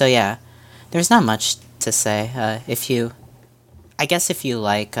 So yeah, there's not much to say. If you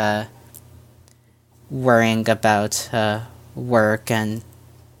like worrying about work and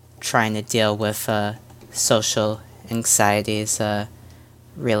trying to deal with social anxieties,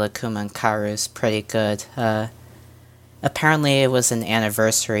 Rilakuma and Karu's pretty good. Apparently it was an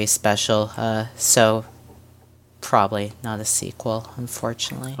anniversary special, so probably not a sequel,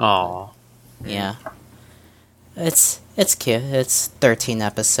 unfortunately. Aw. Yeah. It's cute. It's 13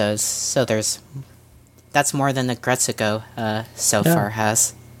 episodes, so that's more than the Gretsuko so Yeah. far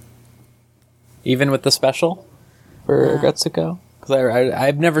has. Even with the special for Gretsuko? Because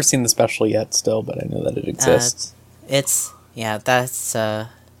I've never seen the special yet still, but I know that it exists. That's I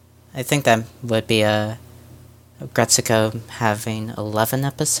think that would be Gretsuko having 11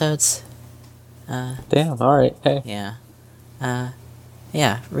 episodes. Damn, alright, hey. Yeah.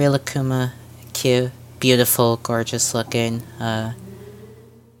 Rilakuma, cute, beautiful, gorgeous looking.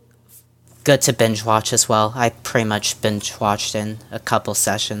 Good to binge watch as well. I pretty much binge watched in a couple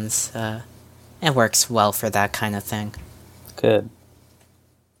sessions. It works well for that kind of thing. Good.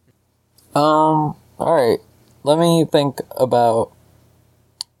 Alright. Let me think about...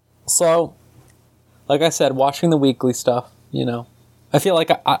 So, like I said, watching the weekly stuff, you know. I feel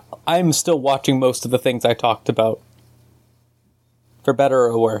like I'm still watching most of the things I talked about. For better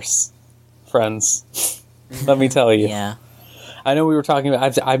or worse, friends. Let me tell you. Yeah. I know we were talking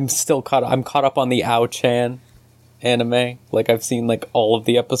about... I'm still caught up on the Ao-chan anime. Like, I've seen, like, all of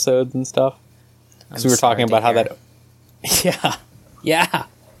the episodes and stuff. Because we were talking about how that... Yeah.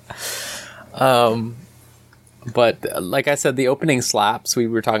 But, like I said, the opening slaps. We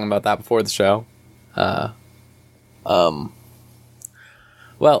were talking about that before the show. Well,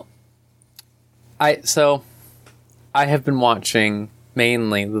 I have been watching,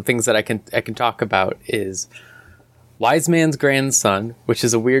 mainly, the things that I can talk about is Wise Man's Grandson, which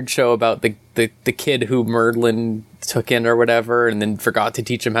is a weird show about the kid who Merlin took in or whatever, and then forgot to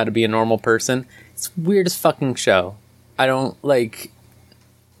teach him how to be a normal person. It's the weirdest fucking show. I don't, like...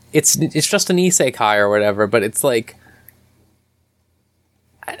 It's just an isekai or whatever, but it's like...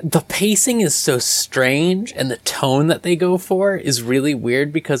 The pacing is so strange, and the tone that they go for is really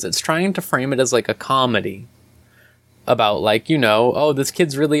weird because it's trying to frame it as like a comedy. About, like, you know, oh, this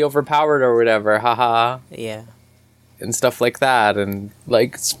kid's really overpowered or whatever, haha. Yeah. And stuff like that, and,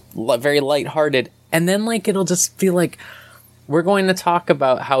 like, it's very lighthearted. And then, like, it'll just feel like, we're going to talk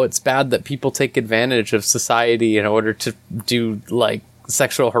about how it's bad that people take advantage of society in order to do, like,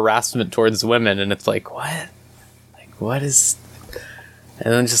 sexual harassment towards women, and it's like, what? Like, what is...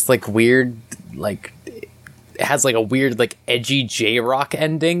 And then just, like, weird, like... It has, like, a weird, like, edgy J-rock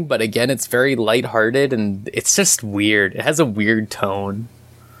ending, but again, it's very lighthearted, and it's just weird. It has a weird tone.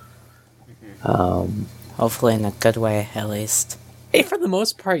 Hopefully in a good way, at least. For the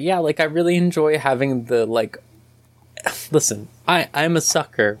most part, yeah, like, I really enjoy having the, like... Listen, I'm a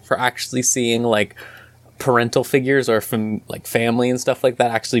sucker for actually seeing, like, parental figures or from, like, family and stuff like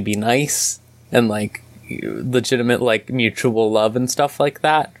that actually be nice, and, like, legitimate, like, mutual love and stuff like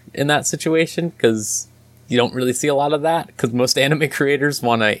that in that situation, because you don't really see a lot of that, because most anime creators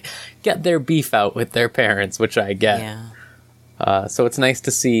want to get their beef out with their parents, which I get. Yeah. So it's nice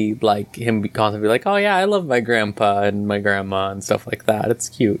to see, like, him constantly be like, oh yeah, I love my grandpa and my grandma and stuff like that. It's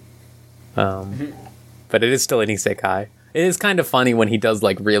cute. But it is still an isekai. It is kind of funny when he does,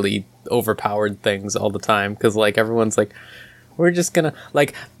 like, really overpowered things all the time, because, like, everyone's like, we're just gonna,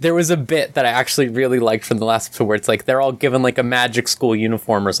 like, there was a bit that I actually really liked from the last episode where it's like they're all given like a magic school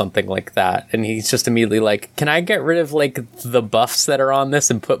uniform or something like that, and he's just immediately like, can I get rid of like the buffs that are on this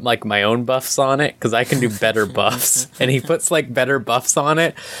and put like my own buffs on it, because I can do better buffs. And he puts like better buffs on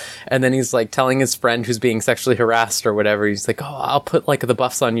it, and then he's like telling his friend who's being sexually harassed or whatever, he's like, oh, I'll put like the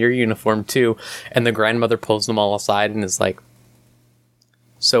buffs on your uniform too. And the grandmother pulls them all aside and is like,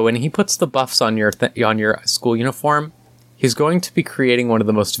 so when he puts the buffs on your on your school uniform, he's going to be creating one of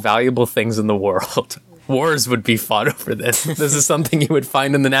the most valuable things in the world. Wars would be fought over this. This is something you would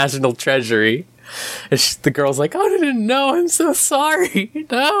find in the National Treasury. And the girl's like, oh, I didn't know. I'm so sorry.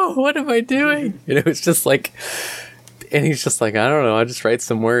 No, what am I doing? And it was just like, and he's just like, I don't know. I'll just write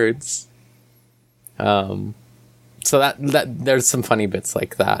some words. So that there's some funny bits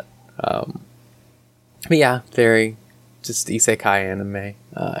like that. But yeah, very just isekai anime.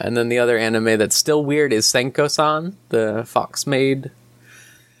 And then the other anime that's still weird is Senko-san, the fox maid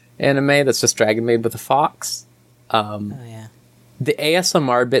anime that's just Dragon Maid with a fox. Oh yeah. The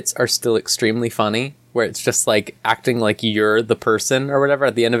ASMR bits are still extremely funny, where it's just like acting like you're the person or whatever.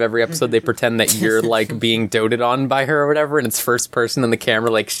 At the end of every episode, they pretend that you're like being doted on by her or whatever, and it's first person and the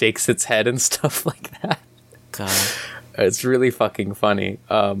camera like shakes its head and stuff like that. God. It's really fucking funny.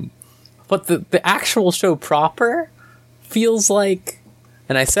 But the actual show proper feels like,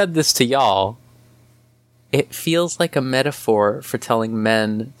 and I said this to y'all, it feels like a metaphor for telling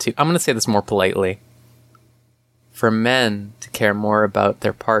men to, I'm going to say this more politely, for men to care more about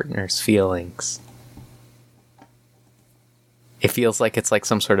their partner's feelings. It feels like it's like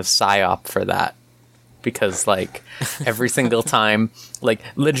some sort of psyop for that. Because, like, every single time, like,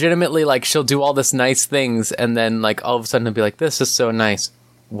 legitimately, like, she'll do all this nice things, and then, like, all of a sudden it'll be like, this is so nice.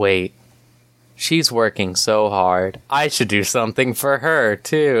 Wait. She's working so hard. I should do something for her,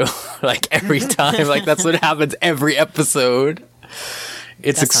 too. Like, every time. Like, that's what happens every episode.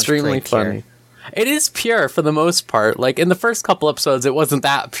 It's That sounds extremely pretty pure. funny. It is pure for the most part. Like, in the first couple episodes, it wasn't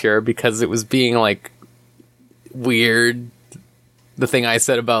that pure because it was being, like, weird. The thing I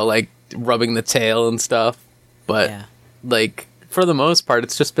said about, like, rubbing the tail and stuff. But, Yeah. like, for the most part,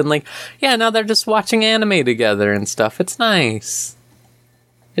 it's just been like, yeah, now they're just watching anime together and stuff. It's nice.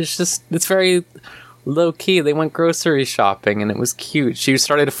 It's just, it's very low key. They went grocery shopping and it was cute. She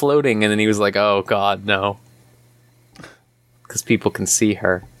started floating and then he was like, oh god, no. Because people can see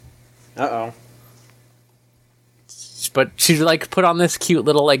her. Uh-oh. But she like put on this cute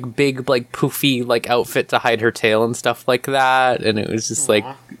little like big like poofy like outfit to hide her tail and stuff like that, and it was just like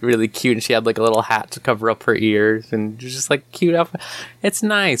really cute. And she had like a little hat to cover up her ears, and it was just like cute outfit. It's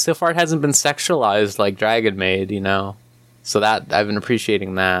nice. So far, it hasn't been sexualized like Dragon Maid, you know. So that I've been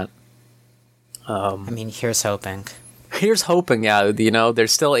appreciating that. I mean, here's hoping. Here's hoping, yeah. You know,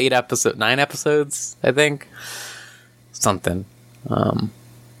 there's still 9 episodes, I think, something.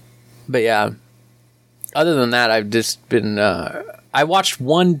 But yeah. Other than that, I've just been... I watched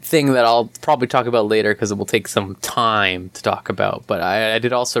one thing that I'll probably talk about later because it will take some time to talk about. But I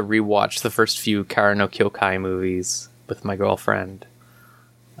did also rewatch the first few Kara no Kyokai movies with my girlfriend.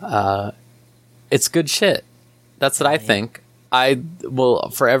 It's good shit. That's what I think. I will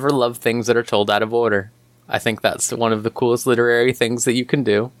forever love things that are told out of order. I think that's one of the coolest literary things that you can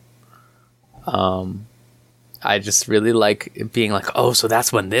do. I just really like it being like, oh, so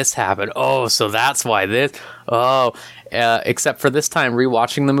that's when this happened. Oh, so that's why this. Oh, except for this time,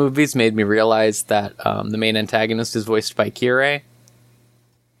 rewatching the movies made me realize that the main antagonist is voiced by Kirei.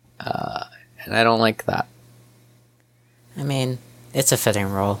 And I don't like that. I mean, it's a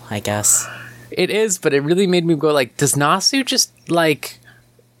fitting role, I guess. It is, but it really made me go like, does Nasu just like...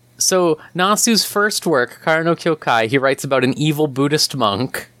 So, Nasu's first work, Kara no Kyokai, he writes about an evil Buddhist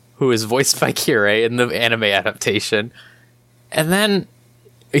monk who is voiced by Kirei in the anime adaptation. And then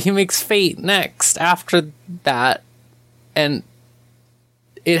he makes Fate next after that. And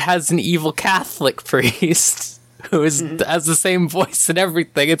it has an evil Catholic priest who has the same voice and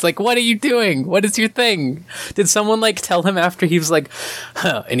everything. It's like, what are you doing? What is your thing? Did someone like tell him after he was like,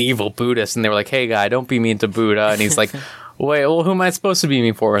 an evil Buddhist? And they were like, hey guy, don't be mean to Buddha. And he's like, wait, well, who am I supposed to be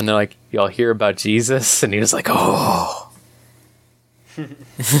mean for? And they're like, y'all hear about Jesus? And he was like, oh.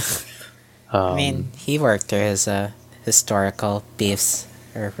 I mean, he worked through his historical beefs,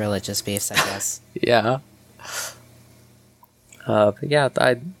 or religious beefs, I guess. Yeah. But yeah,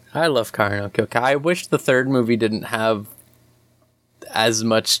 I love Kara no Kyokai. I wish the third movie didn't have as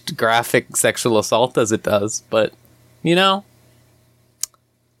much graphic sexual assault as it does, but, you know,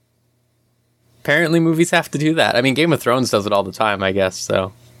 apparently movies have to do that. I mean, Game of Thrones does it all the time, I guess,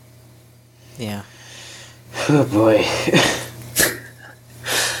 so. Yeah. Oh boy.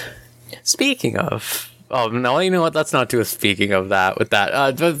 Speaking of Oh no, you know what? Let's not do a speaking of that with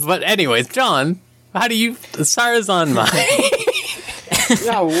that. But anyways, John, how do you Sarazanmai?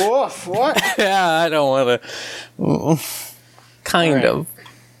 Yeah, woof. What? Yeah, I don't want to. Kind Alright. of.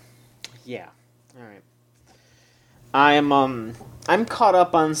 Yeah. All right. I'm caught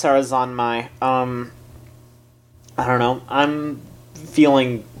up on Sarazanmai. I don't know. I'm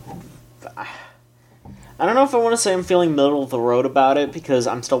feeling. I don't know if I want to say I'm feeling middle of the road about it because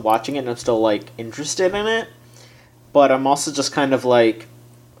I'm still watching it and I'm still like interested in it, but I'm also just kind of like,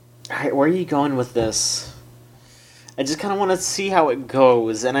 alright, where are you going with this? I just kind of want to see how it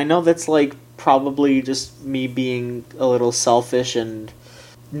goes, and I know that's like probably just me being a little selfish and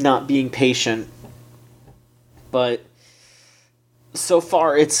not being patient, but so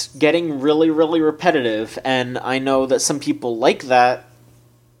far it's getting really, really repetitive, and I know that some people like that,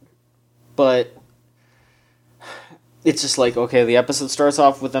 but it's just like, okay, the episode starts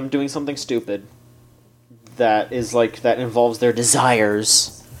off with them doing something stupid that is like, that involves their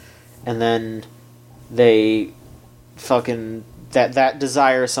desires, and then they fucking, that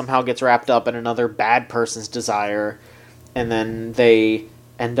desire somehow gets wrapped up in another bad person's desire, and then they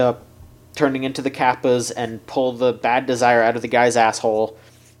end up turning into the Kappas and pull the bad desire out of the guy's asshole,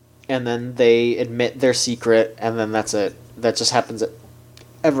 and then they admit their secret, and then that's it. That just happens at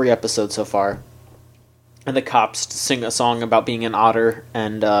every episode so far. And the cops sing a song about being an otter,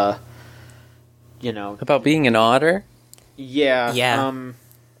 and, you know... About being an otter? Yeah. Yeah.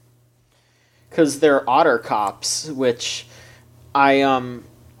 Because they're otter cops, which I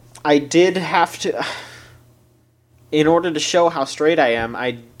did have to... In order to show how straight I am,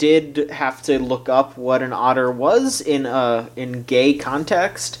 I did have to look up what an otter was in gay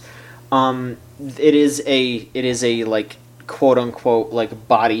context. It is a like quote unquote like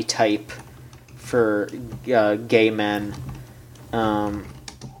body type for gay men. I'm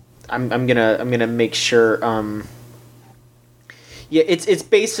gonna make sure. Yeah, it's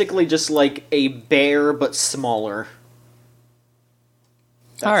basically just like a bear but smaller.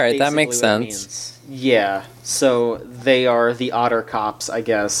 All right, that basically makes what it sense. means. Yeah, so they are the otter cops, I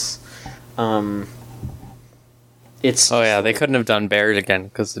guess. It's Oh yeah, they couldn't have done bears again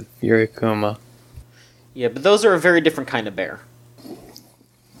because of Yurikuma. yeah, but those are a very different kind of bear.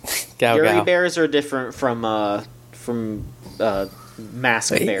 Gao Gary Gao. bears are different from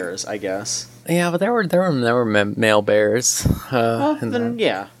masked Wait. bears, I guess. Yeah, but there were male bears. Well, in then that.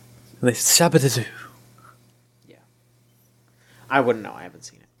 yeah, They shabadoo. I wouldn't know. I haven't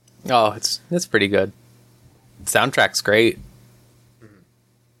seen it. Oh, it's pretty good. Soundtrack's great.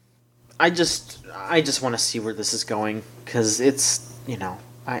 I just want to see where this is going because it's, you know,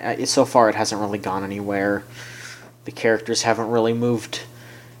 I so far it hasn't really gone anywhere. The characters haven't really moved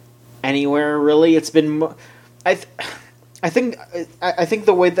anywhere. Really, it's been. I think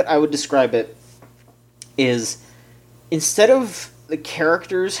the way that I would describe it is instead of the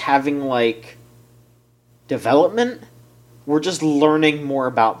characters having like development, we're just learning more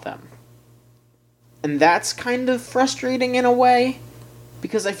about them. And that's kind of frustrating in a way,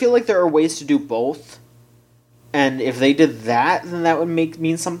 because I feel like there are ways to do both. And if they did that, then that would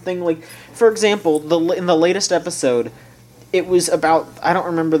mean something. Like, for example, in the latest episode, it was about, I don't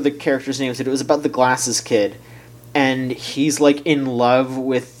remember the character's names, but it was about the glasses kid. And he's, like, in love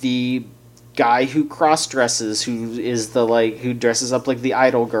with the guy who cross-dresses, who dresses up like the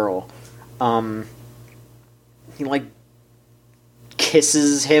idol girl. He, like,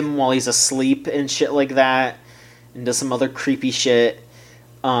 kisses him while he's asleep and shit like that, and does some other creepy shit.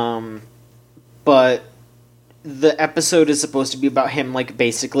 But the episode is supposed to be about him, like,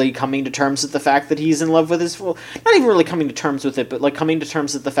 basically coming to terms with the fact that he's in love with his... Well, not even really coming to terms with it, but, like, coming to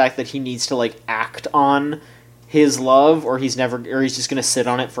terms with the fact that he needs to, like, act on his love, or he's just gonna sit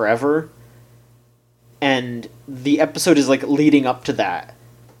on it forever. And the episode is, like, leading up to that.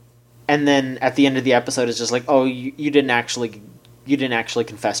 And then at the end of the episode, it's just like, oh, you didn't actually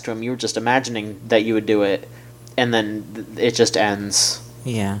confess to him. You were just imagining that you would do it. And then it just ends.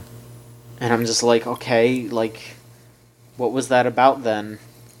 Yeah. And I'm just like, okay, like, what was that about then?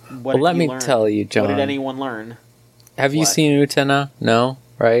 What Well, let did me learn? tell you, John. What did anyone learn? Have you What? seen Utena? No,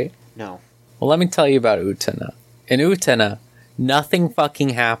 right? No. Well, let me tell you about Utena. In Utena, nothing fucking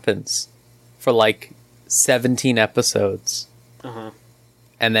happens for like 17 episodes, Uh-huh.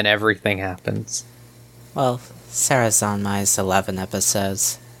 and then everything happens. Well, Sarazanmai's 11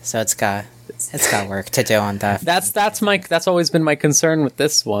 episodes, so it's got work to do on that. That's always been my concern with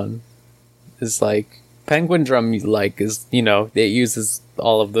this one. Is like Penguin Drum, like, is, you know, it uses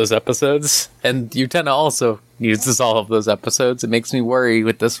all of those episodes, and Utena also uses all of those episodes. It makes me worry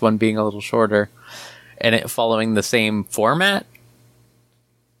with this one being a little shorter and it following the same format.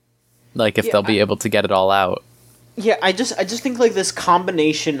 Like, if they'll be able to get it all out. Yeah, I just think like this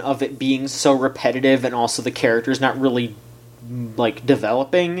combination of it being so repetitive and also the characters not really like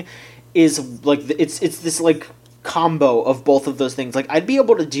developing is like it's this like combo of both of those things. Like, I'd be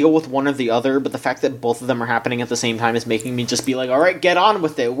able to deal with one or the other, but the fact that both of them are happening at the same time is making me just be like, all right, get on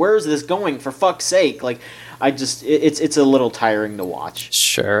with it. Where is this going, for fuck's sake? Like, it's a little tiring to watch.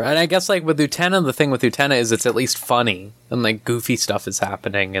 Sure. And I guess, like, with Utena, the thing with Utena is it's at least funny, and, like, goofy stuff is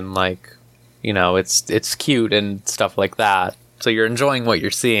happening, and, like, you know, it's cute and stuff like that. So you're enjoying what you're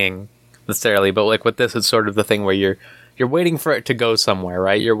seeing necessarily, but, like, with this, it's sort of the thing where you're waiting for it to go somewhere,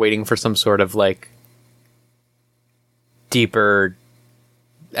 right? You're waiting for some sort of, like, deeper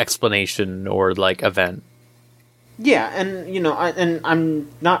explanation or, like, event. Yeah, and, you know,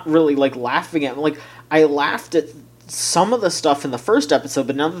 I'm not really, like, laughing at, like, I laughed at some of the stuff in the first episode,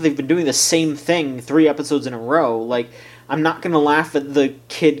 but now that they've been doing the same thing 3 episodes in a row, like, I'm not gonna laugh at the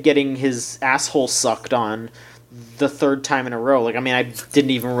kid getting his asshole sucked on the 3rd time in a row. Like, I mean, I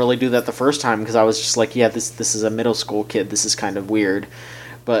didn't even really do that the first time, because I was just like, yeah, this is a middle school kid, this is kind of weird.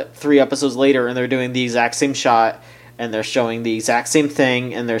 But 3 episodes later, and they're doing the exact same shot, and they're showing the exact same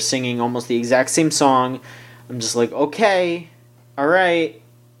thing, and they're singing almost the exact same song, I'm just like, okay, alright,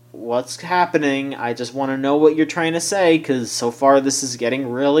 what's happening? I just want to know what you're trying to say, because so far this is getting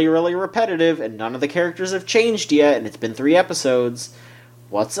really, really repetitive, and none of the characters have changed yet, and it's been 3 episodes.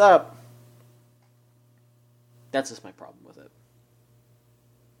 What's up? That's just my problem with it.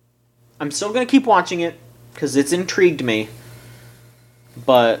 I'm still going to keep watching it, because it's intrigued me,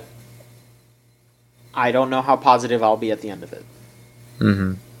 but I don't know how positive I'll be at the end of it.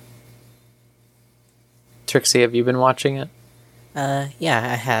 Mm-hmm. Trixie, have you been watching it? Yeah,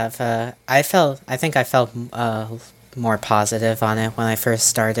 I have. I think I felt more positive on it when I first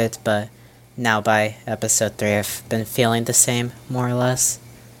started, but now by episode 3 I've been feeling the same, more or less.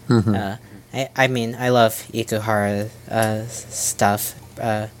 Mm-hmm. I mean, I love Ikuhara stuff,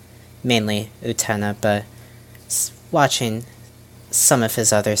 mainly Utena, but watching some of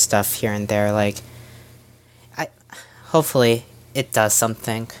his other stuff here and there, like, hopefully it does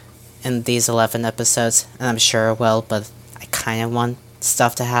something in these 11 episodes, and I'm sure it will, but I kind of want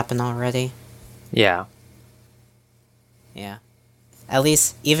stuff to happen already. Yeah. Yeah. At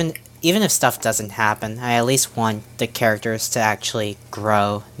least, even if stuff doesn't happen, I at least want the characters to actually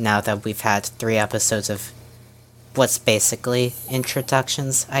grow now that we've had 3 episodes of what's basically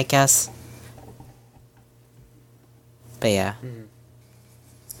introductions, I guess. But yeah.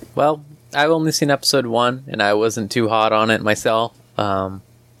 Well, I've only seen episode 1, and I wasn't too hot on it myself.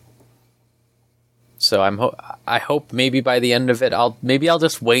 So I hope maybe by the end of it, I'll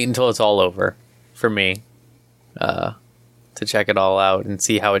just wait until it's all over for me, to check it all out and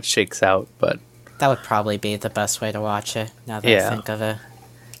see how it shakes out. But that would probably be the best way to watch it, now that I think of it.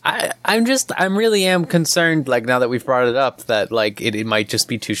 I'm really am concerned, like, now that we've brought it up, that, like, it might just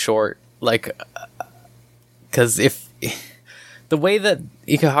be too short. Like, because if the way that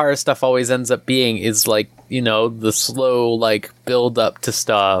Ikuhara stuff always ends up being is, like, you know, the slow, like, build up to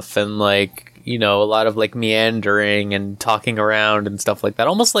stuff, and, like, you know, a lot of, like, meandering and talking around and stuff like that.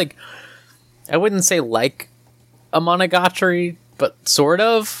 Almost like, I wouldn't say like a Monogatari, but sort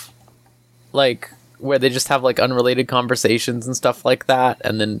of. Like, where they just have, like, unrelated conversations and stuff like that,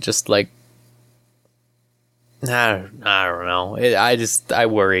 and then just, like, I don't know. I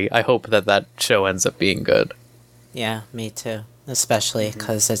worry. I hope that show ends up being good. Yeah, me too. Especially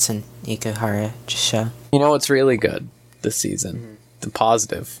because it's an Ikuhara show. You know what's really good this season? The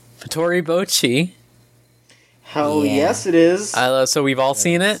positive. Hitori Bochi. Hell yes, it is. So we've all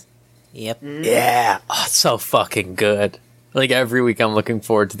seen it? Yep. Yeah. Oh, it's so fucking good. Like, every week I'm looking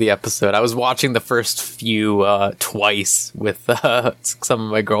forward to the episode. I was watching the first few twice with some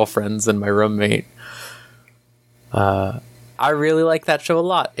of my girlfriends and my roommate. I really like that show a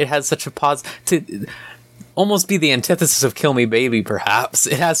lot. It has such a to almost be the antithesis of Kill Me Baby, perhaps.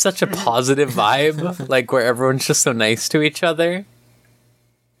 It has such a positive vibe, like, where everyone's just so nice to each other.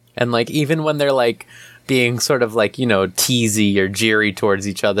 And, like, even when they're, like, being sort of, like, you know, teasy or jeery towards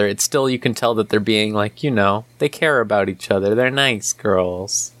each other, it's still, you can tell that they're being, like, you know, they care about each other. They're nice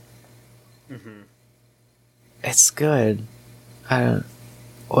girls. Mm-hmm. It's good.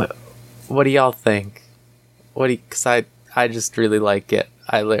 What do y'all think? Because I just really like it.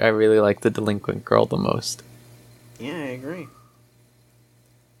 I really like the delinquent girl the most. Yeah, I agree.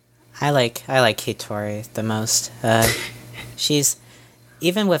 I like Hitori the most. She's,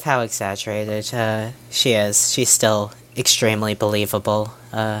 even with how exaggerated she is, she's still extremely believable.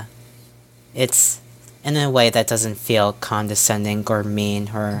 It's in a way that doesn't feel condescending or mean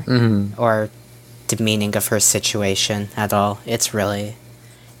or demeaning of her situation at all. It's really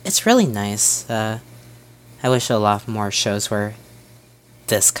it's really nice. I wish a lot more shows were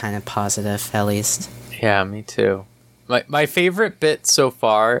this kind of positive, at least. Yeah, me too. My favorite bit so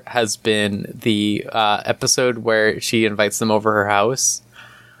far has been the episode where she invites them over her house,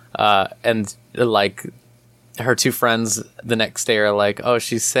 and like her two friends the next day are like, "Oh,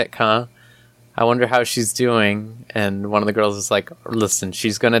 she's sick, huh? I wonder how she's doing." And one of the girls is like, "Listen,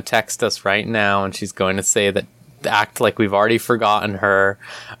 she's gonna text us right now, and she's going to say that act like we've already forgotten her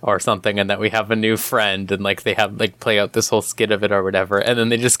or something, and that we have a new friend," and like they have like play out this whole skit of it or whatever, and then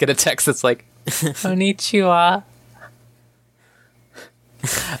they just get a text that's like, "Konnichiwa."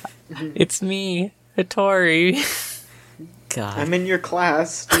 It's me, Hitori. God, I'm in your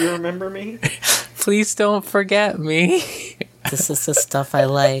class. Do you remember me? Please don't forget me. this is the stuff I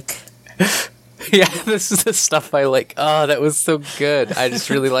like. Yeah, this is the stuff I like. Oh, that was so good. I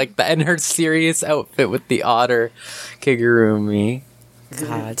just really like that. And her serious outfit with the otter Kigurumi.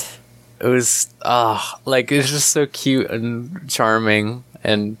 God. It was, like, it's just so cute and charming.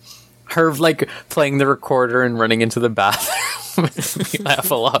 And her, like, playing the recorder and running into the bathroom. We laugh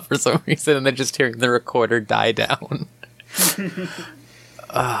a lot for some reason. And then just hearing the recorder die down.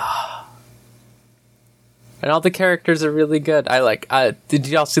 And all the characters are really good. I like, did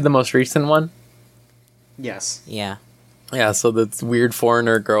y'all see the most recent one? Yes. Yeah. Yeah, so this weird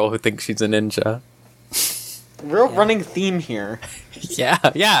foreigner girl who thinks she's a ninja. Real running theme here. Yeah.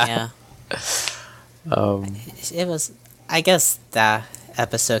 Yeah. It was, I guess that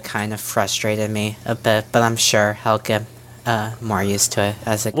episode kind of frustrated me a bit, but I'm sure I'll get more used to it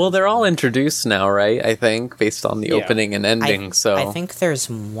as it. Well, they're all introduced now, right? I think, based on the Yeah. opening and ending, so... I think there's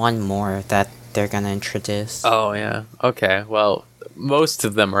one more that they're gonna introduce. Oh, yeah. Okay, well, most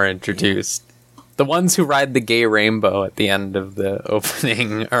of them are introduced. The ones who ride the gay rainbow at the end of the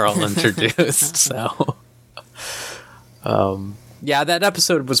opening are all introduced, so... Yeah, that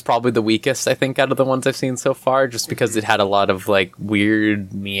episode was probably the weakest, I think, out of the ones I've seen so far, just because it had a lot of, like,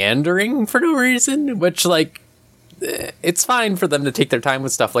 weird meandering for no reason, which, like, it's fine for them to take their time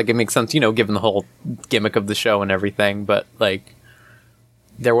with stuff. Like, it makes sense, you know, given the whole gimmick of the show and everything, but, like,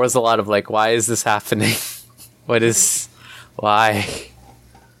 there was a lot of, like, why is this happening? Why?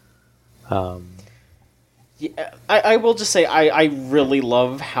 Yeah, I will just say I really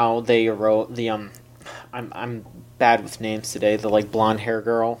love how they wrote the I'm bad with names today. The like blonde hair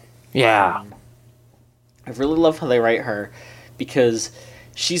girl. Yeah. I really love how they write her because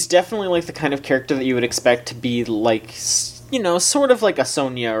she's definitely like the kind of character that you would expect to be like, you know, sort of like a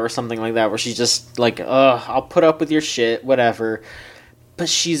Sonya or something like that, where she's just like, I'll put up with your shit, whatever. But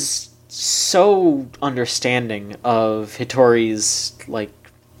she's so understanding of Hitori's like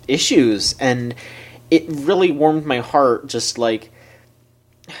issues, and it really warmed my heart. Just like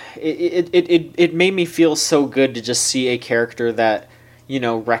it made me feel so good to just see a character that, you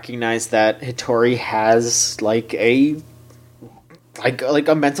know, recognize that Hitori has like a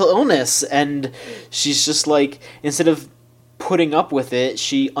mental illness, and she's just like, instead of putting up with it,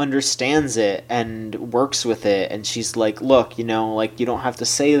 she understands it and works with it, and she's like, look, you know, like, you don't have to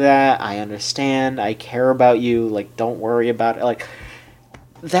say that, I understand, I care about you, like, don't worry about it. Like,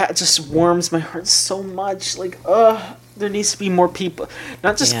 that just warms my heart so much. Like, there needs to be more people,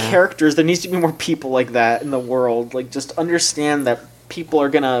 not just characters, there needs to be more people like that in the world. Like, just understand that people are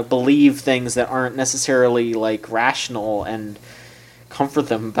gonna believe things that aren't necessarily like rational, and comfort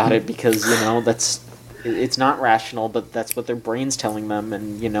them about it, because, you know, it's not rational, but that's what their brain's telling them,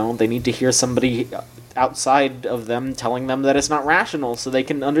 and, you know, they need to hear somebody outside of them telling them that it's not rational so they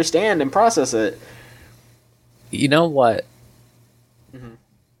can understand and process it. You know what?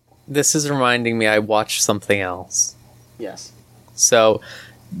 This is reminding me I watched something else. Yes. So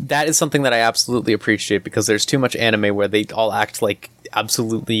that is something that I absolutely appreciate, because there's too much anime where they all act like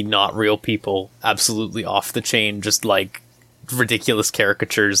absolutely not real people, absolutely off the chain, just like ridiculous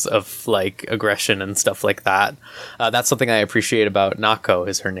caricatures of like aggression and stuff like that. That's something I appreciate about Nako,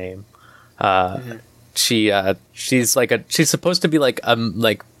 is her name. She's supposed to be like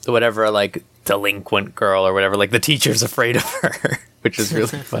whatever, like delinquent girl or whatever, like the teacher's afraid of her, which is really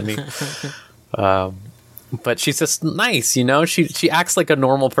funny. But she's just nice, you know, she acts like a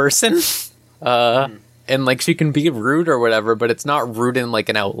normal person. And like she can be rude or whatever, but it's not rude in like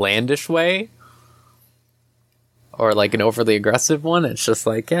an outlandish way or like an overly aggressive one. It's just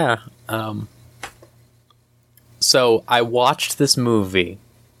like, yeah. So I watched this movie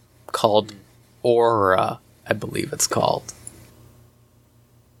called Aura, I believe it's called.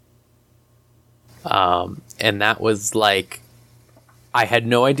 And that was like, I had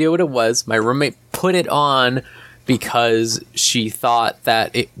no idea what it was. My roommate put it on because she thought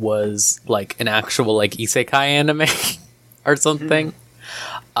that it was like an actual like isekai anime or something.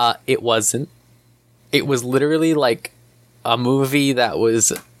 It wasn't. It was literally like a movie that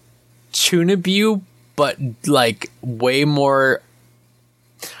was Chunibyo, but like way more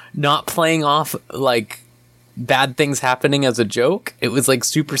not playing off like bad things happening as a joke. It was like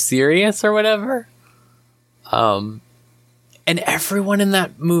super serious or whatever. And everyone in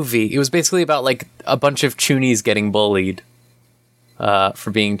that movie, it was basically about like a bunch of Chunies getting bullied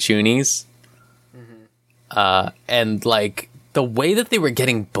for being Chunies. And like the way that they were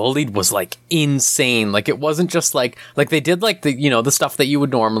getting bullied was like insane. Like it wasn't just like they did like the, you know, the stuff that you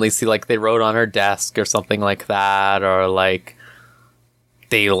would normally see, like they wrote on her desk or something like that, or like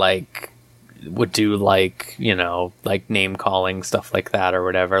they like would do like, you know, like name calling stuff like that or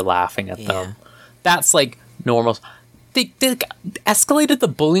whatever, laughing at them. That's like normal. They escalated the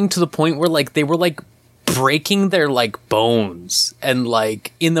bullying to the point where like they were like breaking their like bones and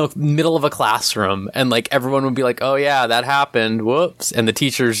like in the middle of a classroom, and like everyone would be like, oh yeah, that happened, whoops, and the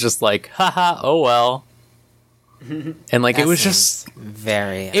teacher's just like, haha, oh well. And like That it was seems just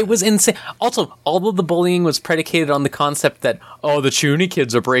very it was insane. Also, all of the bullying was predicated on the concept that, oh, the Chuny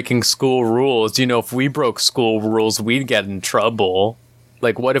kids are breaking school rules, you know, if we broke school rules we'd get in trouble.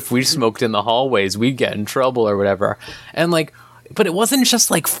 Like, what if we smoked in the hallways? We'd get in trouble or whatever. And, like, but it wasn't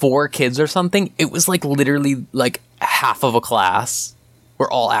just, like, 4 kids or something. It was, like, literally, like, half of a class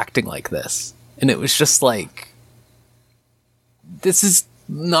were all acting like this. And it was just, like, this is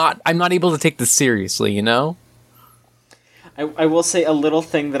not... I'm not able to take this seriously, you know? I will say a little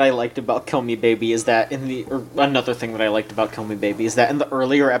thing that I liked about Kill Me Baby is that another thing that I liked about Kill Me Baby is that in the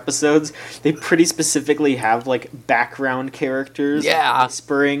earlier episodes, they pretty specifically have, like, background characters like,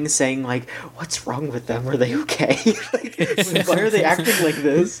 whispering, saying, like, what's wrong with them? Are they okay? Like, why are they acting like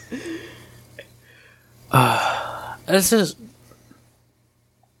this? It's just...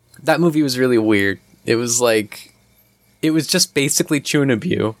 That movie was really weird. It was, like... It was just basically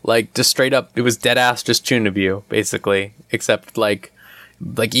Chunibyo, like just straight up. It was dead ass just Chunibyo, basically. Except like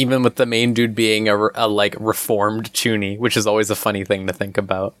even with the main dude being a like reformed Chuny, which is always a funny thing to think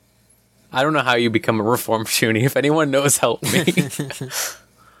about. I don't know how you become a reformed Chuny. If anyone knows, help me.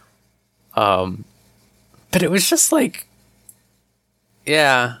 But it was just like,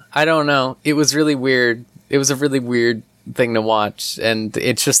 yeah, I don't know. It was really weird. It was a really weird thing to watch, and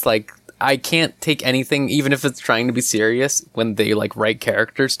it's just like. I can't take anything, even if it's trying to be serious, when they, like, write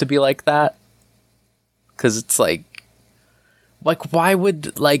characters to be like that. Because it's like, why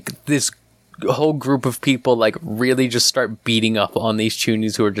would, like, this whole group of people, like, really just start beating up on these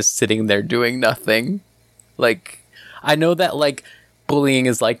Chunies who are just sitting there doing nothing? Like, I know that, like, bullying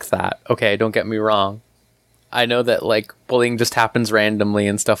is like that. Okay, don't get me wrong. I know that, like, bullying just happens randomly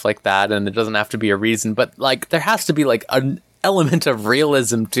and stuff like that, and it doesn't have to be a reason, but, like, there has to be, like, an element of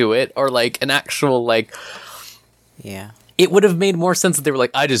realism to it, or like an actual like it would have made more sense if they were like,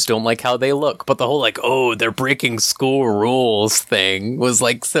 I just don't like how they look, but the whole like, oh, they're breaking school rules thing was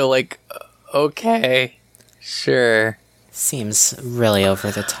like, so like, okay, sure, seems really over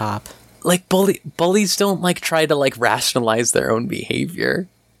the top. Like bullies don't like try to like rationalize their own behavior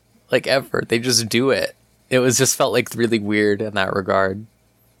like ever, they just do it. It was just felt like really weird in that regard.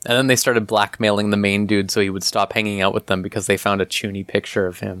 And then they started blackmailing the main dude so he would stop hanging out with them because they found a Chuny picture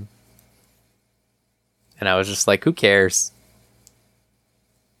of him. And I was just like, who cares?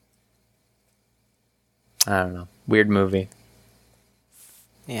 I don't know. Weird movie.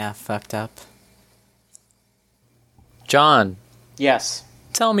 Yeah, fucked up. John. Yes.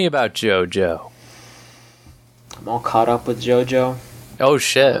 Tell me about JoJo. I'm all caught up with JoJo. Oh,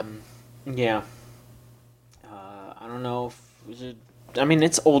 shit. Yeah. I don't know if we should... I mean,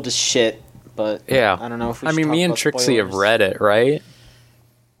 it's old as shit, but yeah. I don't know if we I should mean, talk me and about Trixie spoilers. have read it, right?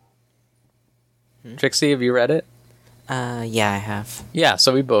 Trixie, have you read it? Yeah, I have. Yeah,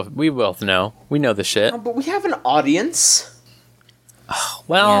 so we both know. We know the shit. No, but we have an audience.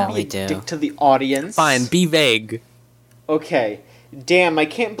 Well, Yeah, we do. Dick to the audience. Fine, be vague. Okay. Damn, I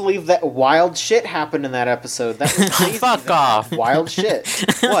can't believe that wild shit happened in that episode. That was crazy. Fuck off. Wild shit.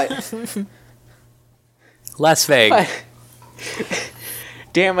 What? Less vague. What?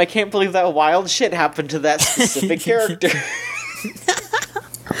 Damn, I can't believe that wild shit happened to that specific character.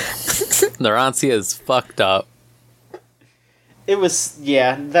 Narancia is fucked up. It was,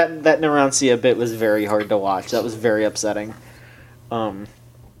 yeah, that Narancia bit was very hard to watch. That was very upsetting. But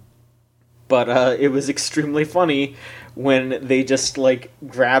it was extremely funny when they just, like,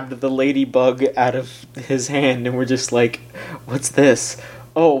 grabbed the ladybug out of his hand and were just like, what's this?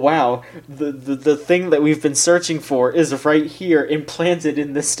 Oh, wow, the thing that we've been searching for is right here, implanted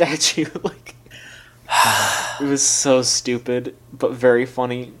in the statue. Like, it was so stupid, but very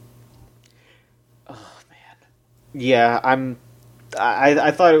funny. Oh, man. Yeah,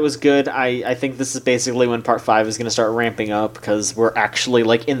 I thought it was good. I think this is basically when part 5 is going to start ramping up, because we're actually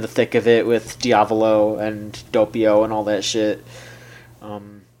like in the thick of it with Diavolo and Doppio and all that shit.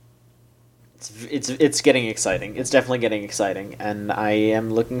 It's getting exciting. It's definitely getting exciting, and I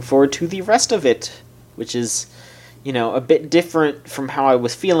am looking forward to the rest of it, which is, a bit different from how I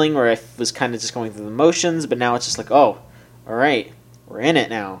was feeling, where I was kind of just going through the motions, but now it's just like, oh, all right, we're in it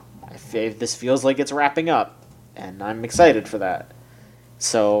now. This feels like it's wrapping up, and I'm excited for that.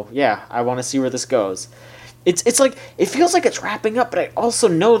 So yeah, I want to see where this goes. It's like, it feels like it's wrapping up, but I also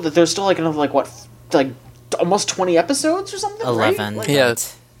know that there's still like another almost 20 episodes or something. 11. Right? Yeah.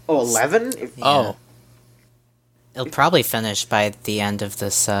 Oh, 11? Yeah. Oh, It'll probably finish by the end of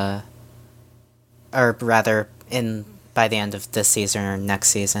this, or rather, by the end of this season or next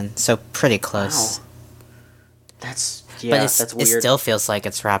season. So pretty close. Wow. That's But weird. it still feels like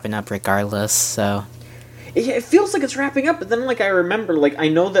it's wrapping up regardless. So It feels like it's wrapping up, but then I remember I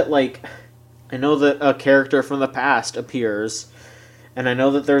know that a character from the past appears, and I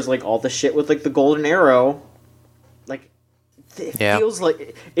know that there's all the shit with the golden arrow. It feels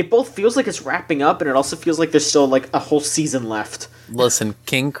like it both feels like it's wrapping up, and it also feels like there's still a whole season left. listen,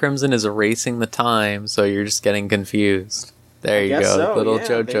 King Crimson is erasing the time, so you're just getting confused. There you guess go, so, little yeah,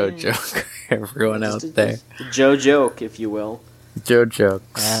 JoJo they- joke. Everyone out Just there, a Joe joke, if you will. Joe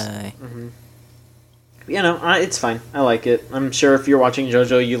jokes. It's fine. I like it. I'm sure if you're watching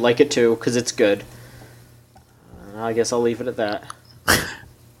JoJo, you like it too, because it's good. I guess I'll leave it at that.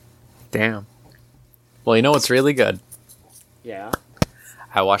 Damn. Well, you know what's really good? Yeah.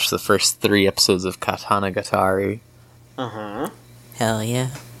 I watched the first 3 episodes of Katana Gatari. Uh-huh. hell yeah,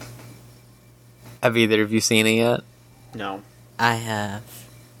 Have either of you seen it yet? No. I have.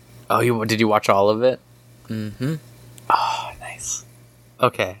 Oh, did you watch all of it? Mm-hmm. Oh, nice.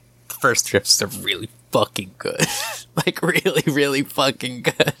 Okay. The first 3 episodes are really fucking good. Really, really fucking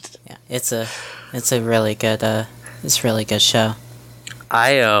good. Yeah, it's a really good really good show.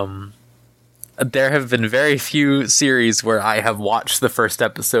 There have been very few series where I have watched the first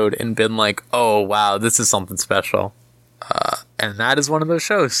episode and been like, oh wow, this is something special. And that is one of those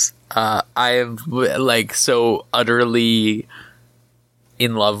shows. I am so utterly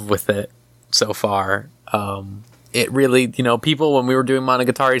in love with it so far. It really, people when we were doing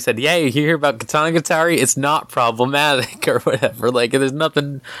Monogatari said, yeah, you hear about Katana Gatari? It's not problematic or whatever. There's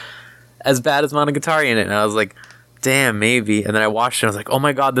nothing as bad as Monogatari in it. And I was like, damn, maybe. And then I watched it and I was like, oh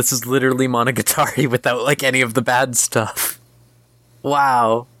my god, this is literally Monogatari without any of the bad stuff.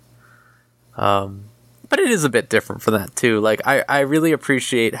 Wow. But it is a bit different for that too. I really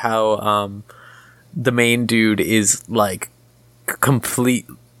appreciate how the main dude is complete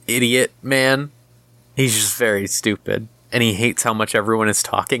idiot man. He's just very stupid. And he hates how much everyone is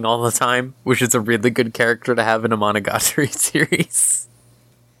talking all the time, which is a really good character to have in a Monogatari series.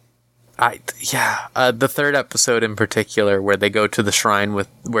 The 3rd episode in particular, where they go to the shrine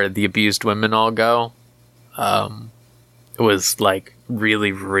where the abused women all go, it was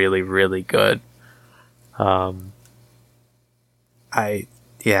really, really, really good. I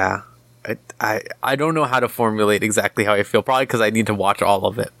don't know how to formulate exactly how I feel, probably because I need to watch all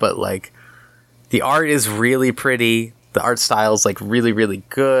of it, but the art is really pretty, the art style is really, really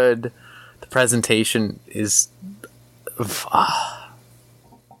good, the presentation is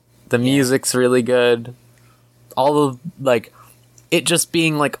the music's really good. All of it just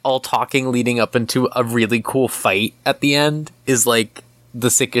being all talking leading up into a really cool fight at the end is the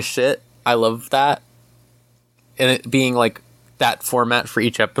sickest shit. I love that. And it being that format for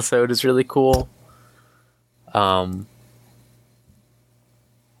each episode is really cool.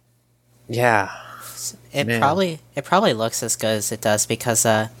 Yeah. It Man. probably looks as good as it does because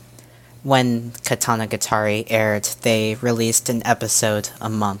when Katana Gatari aired, they released an episode a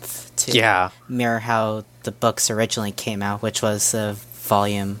month to mirror how the books originally came out, which was a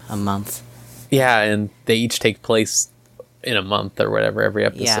volume a month. Yeah, and they each take place in a month or whatever. Every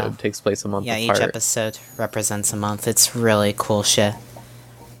episode takes place a month apart. Each episode represents a month. It's really cool shit.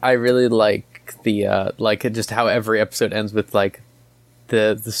 I really like the just how every episode ends with the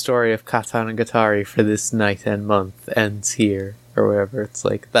story of Katana Gatari for this night and month ends here or whatever. It's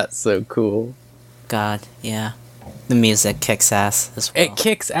that's so cool. God, yeah. The music kicks ass as well. It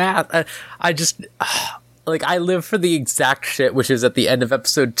kicks ass. I just I live for the exact shit, which is at the end of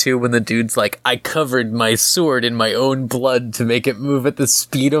episode 2 when the dude's I covered my sword in my own blood to make it move at the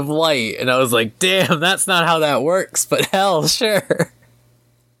speed of light, and I was like, damn, that's not how that works, but hell, sure.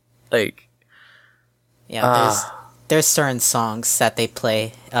 There's certain songs that they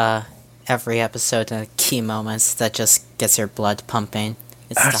play every episode in key moments that just gets your blood pumping.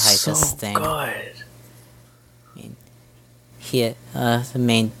 It's the hypest thing. Good. the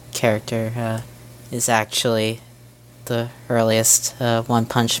main character is actually the earliest One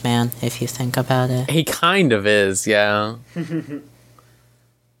Punch Man, if you think about it. He kind of is, yeah.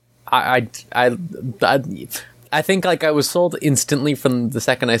 I think like I was sold instantly from the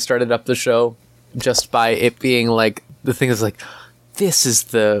second I started up the show, just by it being like the thing is like, this is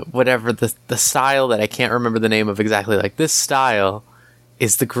the whatever the style that I can't remember the name of exactly. Like, this style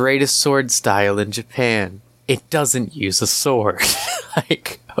is the greatest sword style in Japan. It doesn't use a sword.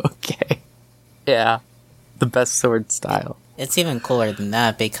 Like, okay, yeah, the best sword style. It's even cooler than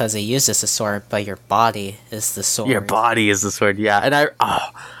that because it uses a sword, but your body is the sword. Your body is the sword, yeah. And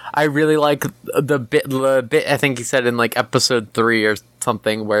I really like the bit. I think he said in like episode 3 or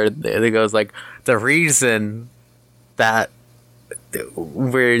something, where it goes like, the reason that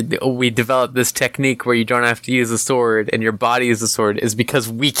we developed this technique where you don't have to use a sword and your body is a sword is because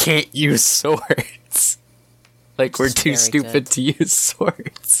we can't use swords. Like, we're too stupid to use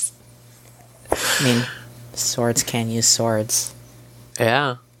swords. I mean, swords can use swords.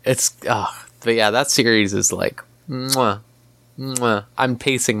 Yeah, but yeah, that series is like, mwah, mwah. I'm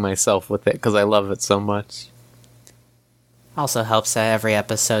pacing myself with it because I love it so much. Also helps that every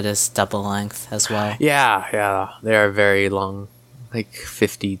episode is double length as well. Yeah, they are very long, like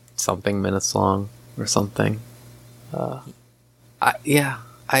 50-something minutes long or something. I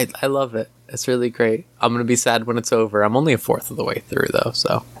love it. It's really great. I'm gonna be sad when it's over. I'm only a fourth of the way through though,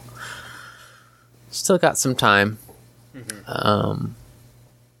 so still got some time. Yeah,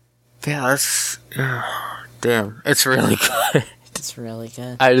 that's damn. It's really good. It's really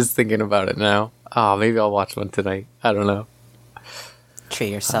good. I'm just thinking about it now. Oh, maybe I'll watch one tonight. I don't know. Treat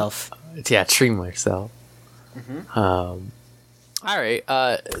yourself. Yeah, treat myself. All right.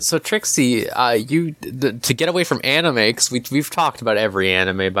 So Trixie, to get away from anime, because we've talked about every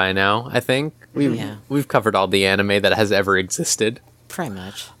anime by now. I think we've covered all the anime that has ever existed. Pretty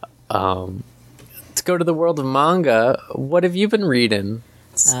much. To go to the world of manga, what have you been reading?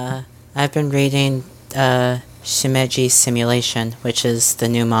 I've been reading Shimeji Simulation, which is the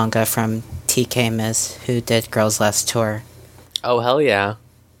new manga from TK Miz, who did Girls Last Tour. Oh, hell yeah.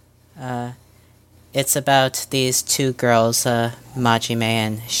 It's about these two girls, Majime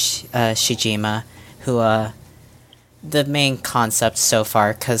and Shijima, who, the main concept so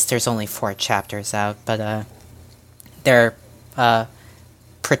far, because there's only 4 chapters out, but they're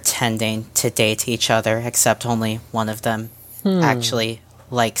pretending to date each other, except only one of them actually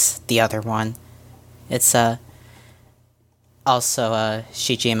likes the other one. It's also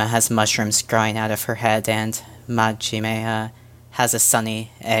Shijima has mushrooms growing out of her head, and Majime has an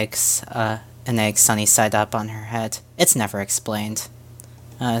egg sunny side up on her head. It's never explained.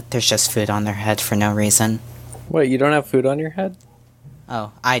 There's just food on their head for no reason. What, you don't have food on your head?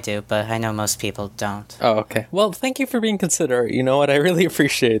 Oh, I do, but I know most people don't. Oh, okay. Well, thank you for being considerate. You know what? I really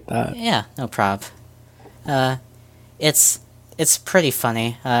appreciate that. Yeah, no prob. It's pretty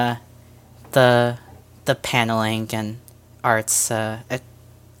funny. The paneling and art's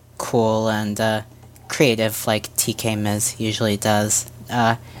cool and creative, like TK Miz usually does.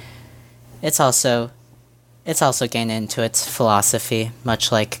 It's also getting into its philosophy,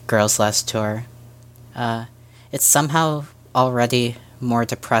 much like Girls Last Tour. It's somehow already more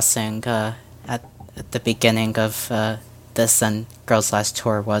depressing at the beginning of this than Girls Last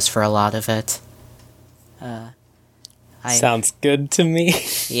Tour was for a lot of it. Sounds good to me.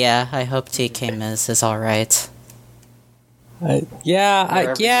 Yeah, I hope TK Miz is alright.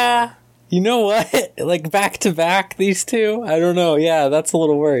 Yeah. You know what? Like, back to back, these two? I don't know. Yeah, that's a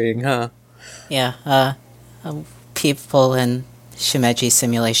little worrying, huh? Yeah, people in Shimeji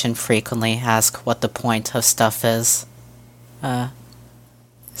Simulation frequently ask what the point of stuff is.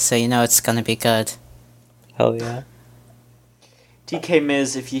 So you know it's gonna be good. Hell yeah. TK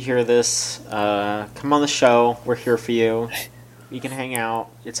Miz, if you hear this, come on the show. We're here for you. We can hang out.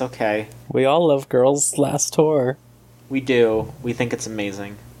 It's okay. We all love Girls Last Tour. We do. We think it's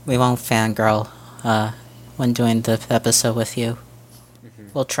amazing. We won't fangirl when doing the episode with you.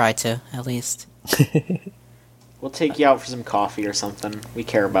 We'll try to, at least. We'll take you out for some coffee or something. We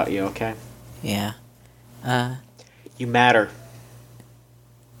care about you, okay? Yeah. You matter.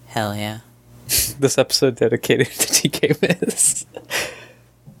 Hell yeah. This episode dedicated to TK Miz.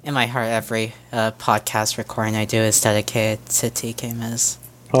 In my heart, every podcast recording I do is dedicated to TK Miz.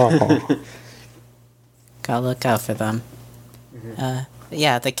 Oh. Gotta look out for them.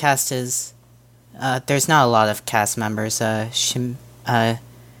 Yeah, the cast is... there's not a lot of cast members.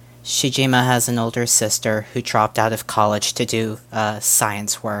 Shijima has an older sister who dropped out of college to do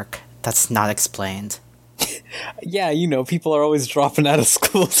science work. That's not explained. Yeah, you know, people are always dropping out of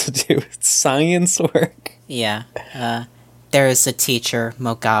school to do science work. Yeah. there is a teacher,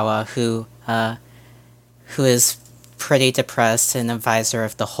 Mogawa, who is pretty depressed, an advisor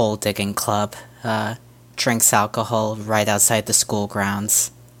of the Hole Digging Club, drinks alcohol right outside the school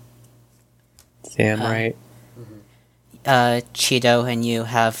grounds. Damn right. Cheeto and you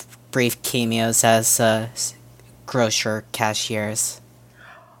have brief cameos as grocer cashiers.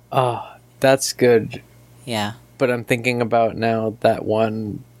 Oh, that's good. Yeah. But I'm thinking about now that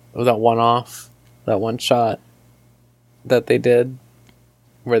one shot that they did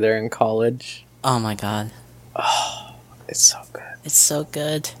where they're in college. Oh my god. Oh, it's so good. It's so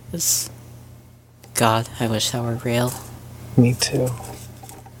good. God, I wish that were real. Me too.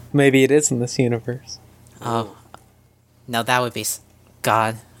 Maybe it is in this universe. Oh. No, that would be...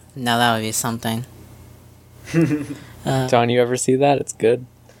 God. No, that would be something. John, you ever see that? It's good.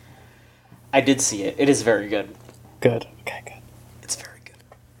 I did see it. It is very good. Good. Okay, good. It's very good.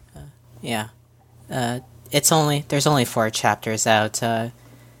 Yeah. There's only 4 chapters out.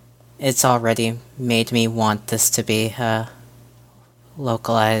 It's already made me want this to be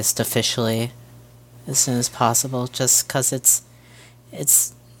localized officially as soon as possible, just because it's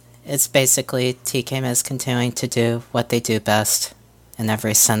basically TK is continuing to do what they do best in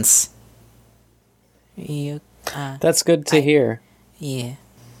every sense. That's good to hear. Yeah.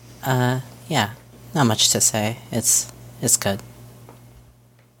 Yeah. Not much to say. It's good.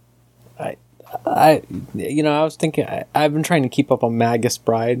 I was thinking, I've been trying to keep up on Magus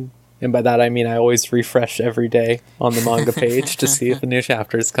Bride, and by that I mean I always refresh every day on the manga page to see if the new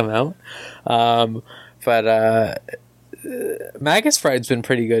chapters come out. But Magus Bride's been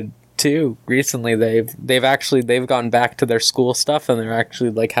pretty good too. Recently, they've gone back to their school stuff, and they're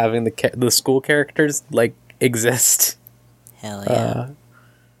actually like having the school characters like exist. Hell yeah.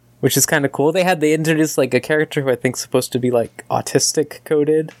 Which is kind of cool. They introduced like a character who I think's supposed to be like autistic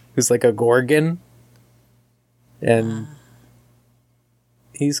coded, who's like a Gorgon, and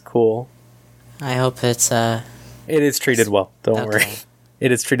he's cool. I hope it's It is treated well. Don't worry.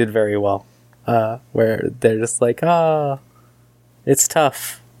 It is treated very well. Where they're just like, it's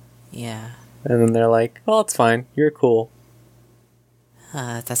tough. Yeah. And then they're like, well, it's fine. You're cool.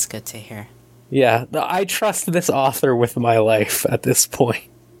 That's good to hear. Yeah, I trust this author with my life at this point.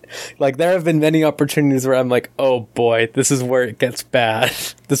 Like, there have been many opportunities where I'm like, oh boy, this is where it gets bad.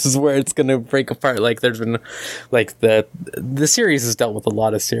 This is where it's gonna break apart. Like, there's been, like, the series has dealt with a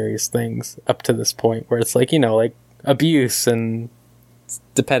lot of serious things up to this point, where it's like, like, abuse and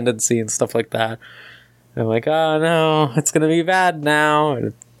dependency and stuff like that. And I'm like, oh no, it's gonna be bad now. And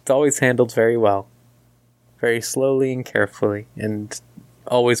it's always handled very well. Very slowly and carefully, and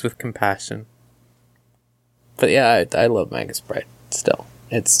always with compassion. But yeah, I love Magus Bride still.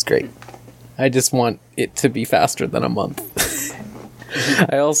 It's great. I just want it to be faster than a month.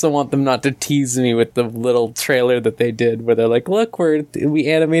 I also want them not to tease me with the little trailer that they did where they're like, look, we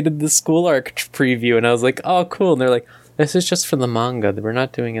animated the school arc preview. And I was like, oh, cool. And they're like, this is just for the manga. We're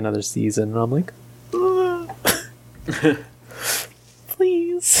not doing another season. And I'm like,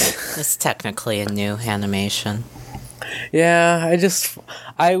 please. It's technically a new animation. Yeah,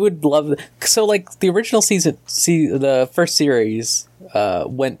 I would love so like the original season, the first series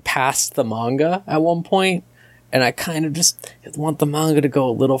went past the manga at one point, and I kind of just want the manga to go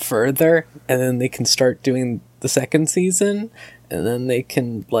a little further, and then they can start doing the second season, and then they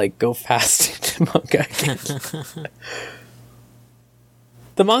can like go fast into manga again.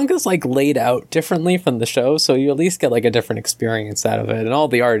 The manga's like laid out differently from the show, so you at least get like a different experience out of it, and all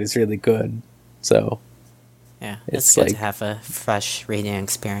the art is really good. So yeah, it's good to have a fresh reading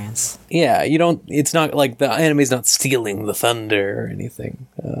experience. Yeah, it's not like the anime's not stealing the thunder or anything.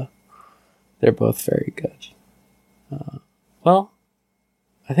 They're both very good. Well,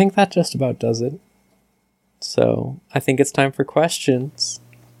 I think that just about does it. So I think it's time for questions.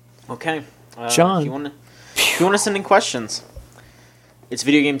 Okay. John. If you want to send in questions, it's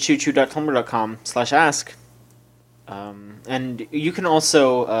videogamechoochoo.tumblr.com/ask. And you can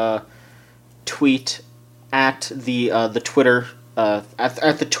also tweet at the Twitter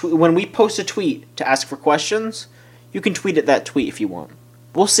when we post a tweet to ask for questions. You can tweet at that tweet if you want.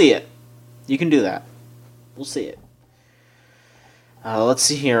 We'll see it. You can do that. We'll see it. Let's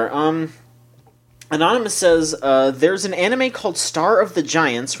see here. Anonymous says, there's an anime called Star of the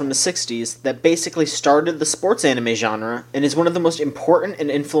Giants from the 60s that basically started the sports anime genre and is one of the most important and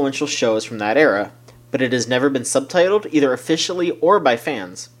influential shows from that era, but it has never been subtitled, either officially or by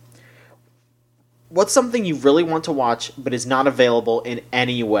fans. What's something you really want to watch, but is not available in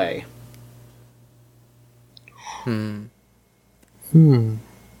any way?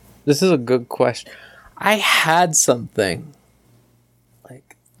 This is a good question. I had something.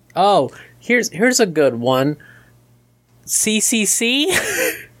 Like, oh, here's a good one. CCC?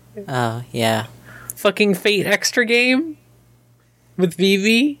 Oh, yeah. Fucking Fate Extra game? With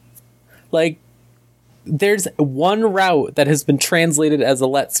Vivi? Like, there's one route that has been translated as a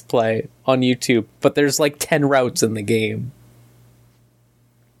Let's Play on YouTube, but there's like 10 routes in the game.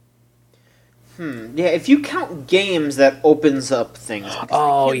 Yeah, if you count games, that opens up things. Because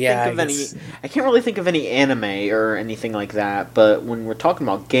Oh, yeah, I can't really think of any anime or anything like that. But when we're talking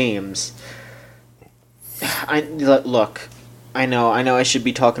about games, look. I know I should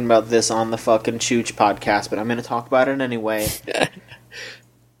be talking about this on the fucking Chooch podcast, but I'm going to talk about it anyway.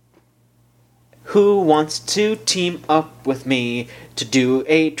 Who wants to team up with me to do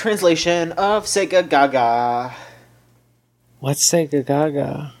a translation of Sega Gaga? What's Sega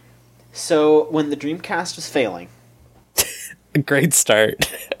Gaga? So, when the Dreamcast was failing... A great start.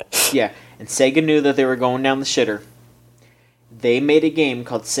 Yeah, and Sega knew that they were going down the shitter. They made a game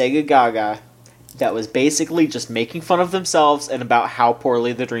called Sega Gaga that was basically just making fun of themselves and about how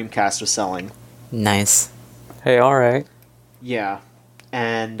poorly the Dreamcast was selling. Nice. Hey, alright. Yeah,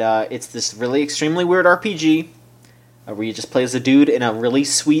 and it's this really extremely weird RPG where you just play as a dude in a really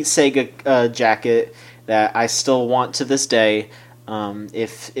sweet Sega jacket that I still want to this day.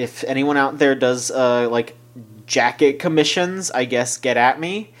 If anyone out there does like jacket commissions, I guess get at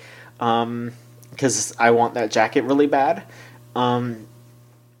me, because I want that jacket really bad.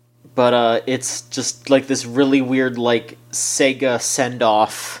 But it's just like this really weird like Sega send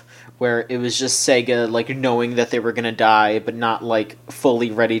off where it was just Sega like knowing that they were gonna die but not like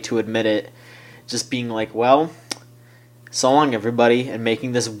fully ready to admit it, just being like, well, so long everybody, and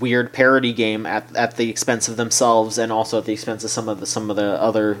making this weird parody game at the expense of themselves and also at the expense of some of the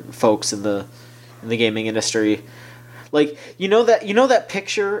other folks in the gaming industry. Like, you know that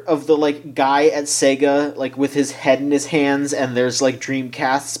picture of the like guy at Sega like with his head in his hands and there's like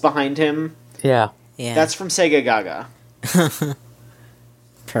Dreamcasts behind him? Yeah. Yeah. That's from Sega Gaga.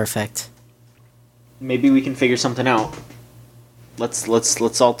 Perfect. Maybe we can figure something out.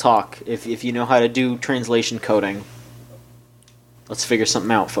 Let's all talk. If you know how to do translation coding. Let's figure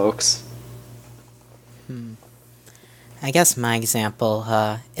something out, folks. I guess my example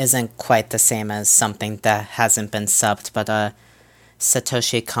isn't quite the same as something that hasn't been subbed, but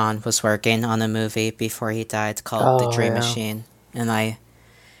Satoshi Kon was working on a movie before he died called The Dream Machine, and I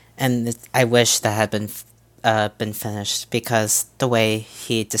wish that had been finished, because the way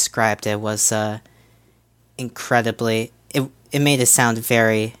he described it was incredibly. It made it sound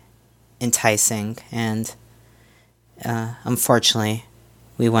very enticing, and unfortunately,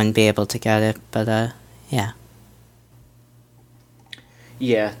 we wouldn't be able to get it. But yeah.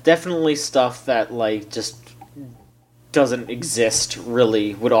 Yeah, definitely stuff that like just doesn't exist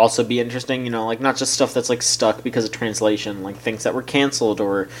really would also be interesting, you know, like not just stuff that's like stuck because of translation, like things that were canceled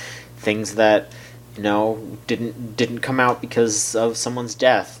or things that, you know, didn't come out because of someone's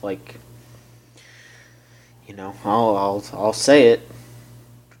death. Like, you know, I'll say it.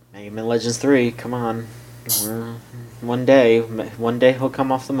 Mega Man Legends 3, come on. One day he'll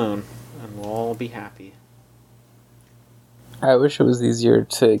come off the moon and we'll all be happy. I wish it was easier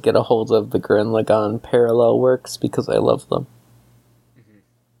to get a hold of the Gurren Lagann parallel works because I love them.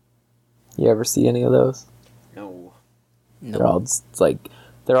 You ever see any of those? No. They're all just like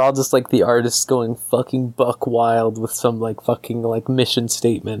the artists going fucking buck wild with some like fucking like mission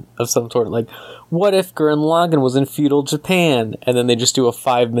statement of some sort. Like, what if Gurren Lagann was in feudal Japan? And then they just do a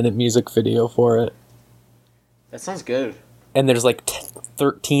 5-minute music video for it. That sounds good. And there's like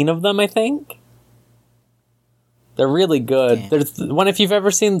 13 of them, I think. They're really good. Damn. There's one, if you've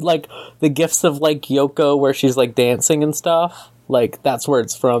ever seen like the gifs of like Yoko where she's like dancing and stuff, like that's where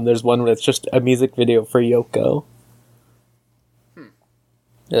it's from. There's one where it's just a music video for Yoko.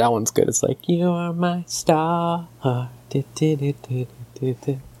 Yeah, that one's good. It's like, you are my star. It's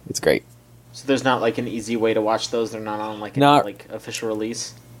great. So there's not like an easy way to watch those. They're not on like an like official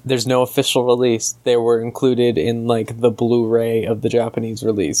release. There's no official release. They were included in like the Blu-ray of the Japanese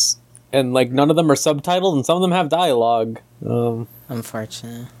release. And, like, none of them are subtitled, and some of them have dialogue.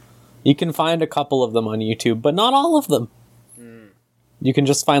 Unfortunate. You can find a couple of them on YouTube, but not all of them. You can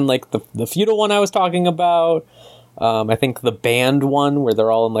just find, like, the feudal one I was talking about. I think the band one, where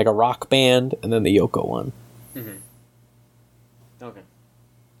they're all in, like, a rock band, and then the Yoko one. Okay.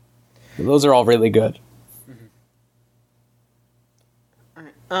 Those are all really good.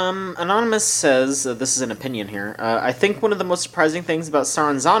 Anonymous says, this is an opinion here, I think one of the most surprising things about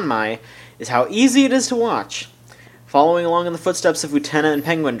Saranzanmai is how easy it is to watch. Following along in the footsteps of Utena and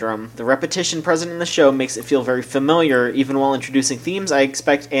Penguin Drum, the repetition present in the show makes it feel very familiar, even while introducing themes I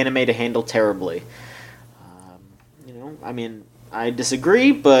expect anime to handle terribly. You know, I mean, I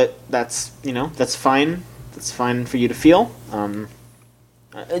disagree, but that's, you know, that's fine. That's fine for you to feel.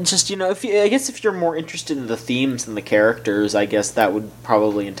 Just I guess if you're more interested in the themes than the characters, I guess that would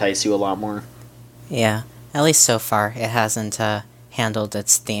probably entice you a lot more. Yeah, at least so far, it hasn't handled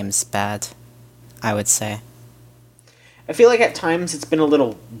its themes bad, I would say. I feel like at times it's been a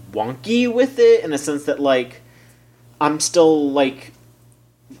little wonky with it, in a sense that, like, I still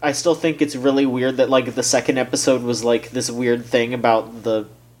think it's really weird that, like, the second episode was, like, this weird thing about the,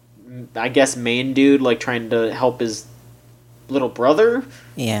 I guess, main dude, like, trying to help his little brother.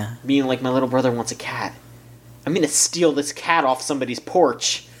 Yeah. Being like, my little brother wants a cat. I'm gonna steal this cat off somebody's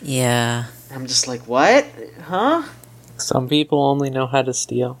porch. Yeah. I'm just like, what? Huh? Some people only know how to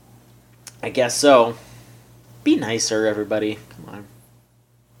steal. I guess so. Be nicer, everybody. Come on.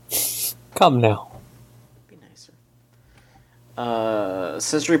 Come now. Be nicer.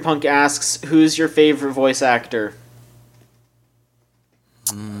 Sensory Punk asks, who's your favorite voice actor?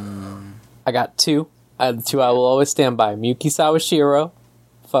 I got two. The two I will always stand by. Miyuki Sawashiro.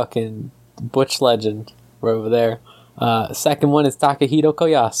 Fucking Butch legend. Right over there. Second one is Takahito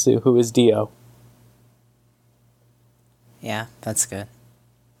Koyasu, who is Dio. Yeah, that's good.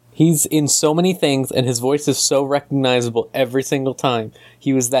 He's in so many things, and his voice is so recognizable every single time.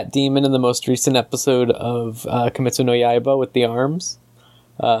 He was that demon in the most recent episode of Kimetsu no Yaiba with the arms.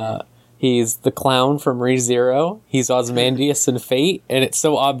 He's the clown from ReZero. He's Ozymandias in Fate, and it's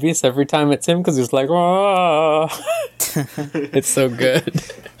so obvious every time it's him because he's like, "Ah!" It's so good.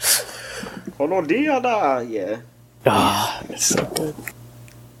 Yeah. Ah, it's so good.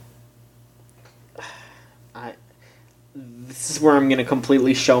 This is where I'm gonna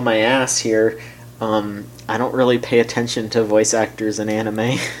completely show my ass here. I don't really pay attention to voice actors in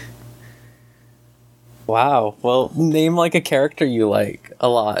anime. Wow. Well, name like a character you like a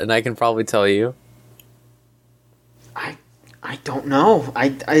lot, and I can probably tell you. I don't know.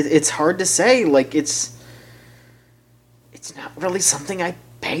 I it's hard to say. Like it's not really something I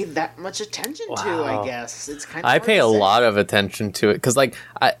pay that much attention to. Wow. I guess it's kind. I pay a lot of attention to it because, like,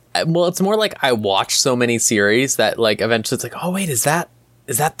 well, it's more like I watch so many series that, like, eventually it's like, oh wait, is that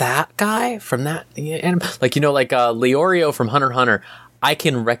guy from that anime? Like, like Leorio from Hunter x Hunter. I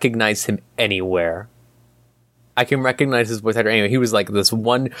can recognize him anywhere. I can recognize his voice actor anyway. He was like this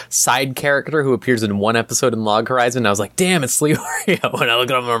one side character who appears in one episode in Log Horizon. And I was like, damn, it's Leorio. And I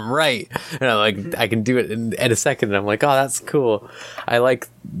look at him, I'm right. And I'm like, I can do it in a second. And I'm like, oh, that's cool. I like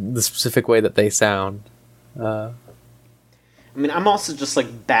the specific way that they sound. I mean, I'm also just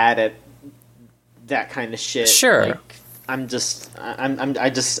like bad at that kind of shit. Sure. Like, I'm just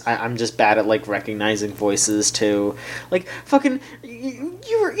bad at like recognizing voices too. Like fucking,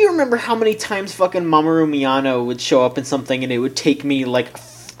 you remember how many times fucking Mamoru Miyano would show up in something and it would take me like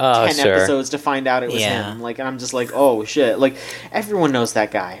 10 episodes to find out it was him. Like, and I'm just like, oh shit. Like, everyone knows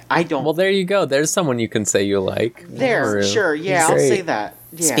that guy. I don't. Well, there you go. There's someone you can say you like. There, sure, yeah, I'll say that.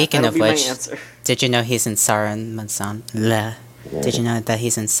 Yeah, Speaking of which, did you know he's in Saruman-san? Did you know that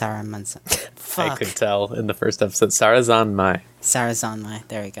he's in Saruman-san? I could tell in the first episode. Sarazanmai. Sarazanmai.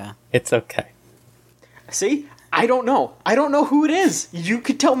 There we go. It's okay. See? I don't know. I don't know who it is. You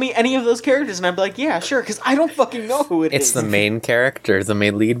could tell me any of those characters and I'd be like, yeah, sure, because I don't fucking know who it is. It's the main character, the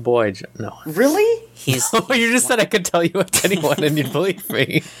main lead boy. No. Really? He's. Oh, you just said I could tell you it's anyone and you'd believe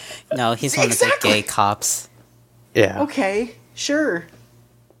me. No, he's one of the gay cops. Yeah. Okay, sure.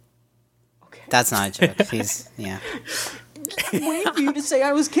 Okay. That's not a joke. He's, yeah. Waiting for you to say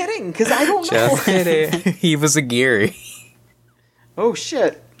I was kidding, because I don't know. Just kidding. He was a Geary. Oh,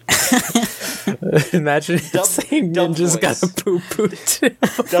 shit. Imagine saying dub Ninja's voice. got a poo-poo too.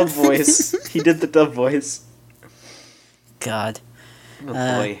 Dub voice. He did the dub voice. God. Oh,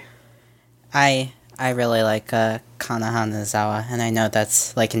 boy. I really like Kana Hanazawa, and I know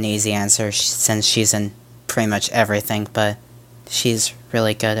that's like an easy answer since she's in pretty much everything, but she's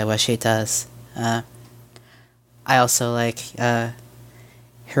really good at what she does. I also like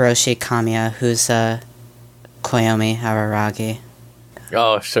Hiroshi Kamiya, who's Koyomi Araragi.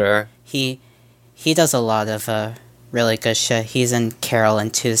 Oh, sure. He does a lot of really good shit. He's in Carol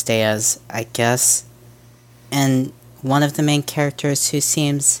and Tuesday as, I guess, and one of the main characters who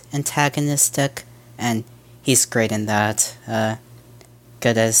seems antagonistic, and he's great in that.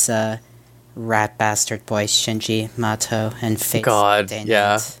 Good as rat bastard boy Shinji Mato and Fake God, Day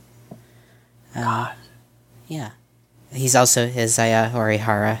yeah. Night. God. Yeah. He's also Izaya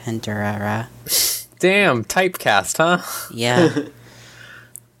Orihara in Durara. Damn, typecast, huh? Yeah.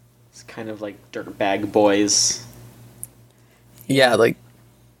 It's kind of like dirtbag boys. Yeah, like,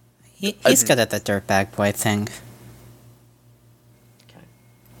 He's good at the dirtbag boy thing.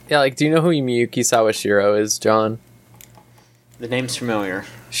 yeah, like, do you know who Miyuki Sawashiro is, John? The name's familiar.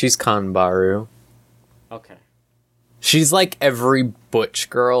 She's Kanbaru. Okay. She's like every butch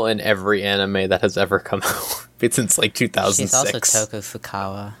girl in every anime that has ever come out since like 2006. She's also Toko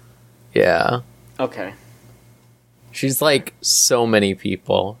Fukawa. Yeah. Okay. She's like so many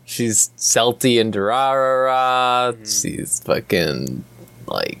people. She's Celti and Durarara. She's fucking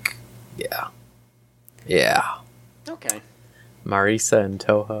like, yeah. Yeah. Okay. Marisa and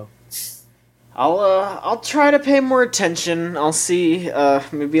Toho. I'll try to pay more attention. I'll see.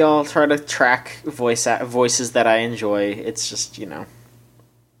 Maybe I'll try to track voices that I enjoy. It's just,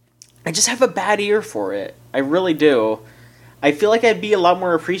 I just have a bad ear for it. I really do. I feel like I'd be a lot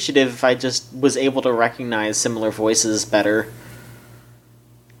more appreciative if I just was able to recognize similar voices better.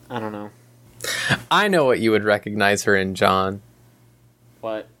 I don't know. I know what you would recognize her in, John.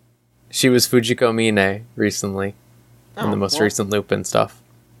 What? She was Fujiko Mine recently. In the most recent Lupin stuff.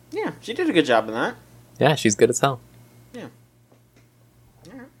 Yeah, she did a good job in that. Yeah, she's good as hell. Yeah.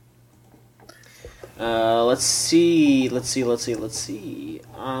 Alright. Let's see. Alright,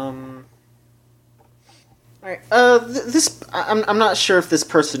 I'm not sure if this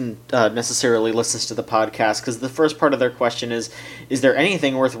person necessarily listens to the podcast, because the first part of their question is there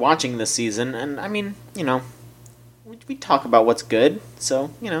anything worth watching this season? And, I mean, we talk about what's good,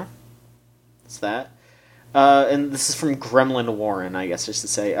 so, it's that. And this is from Gremlin Warren, I guess, just to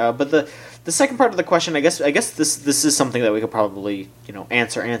say. But the second part of the question, I guess this is something that we could probably,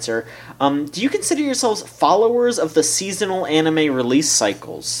 answer. Do you consider yourselves followers of the seasonal anime release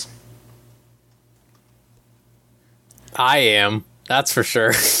cycles? I am. That's for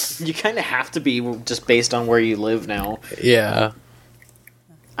sure. You kind of have to be, just based on where you live now. Yeah.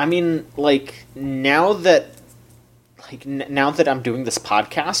 I mean, now that I'm doing this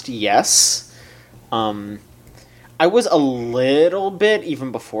podcast, yes. I was a little bit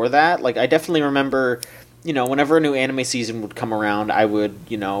even before that. I definitely remember, whenever a new anime season would come around, I would,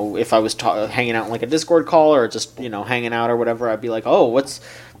 if I was hanging out in a Discord call or just, hanging out or whatever, I'd be like, oh, let's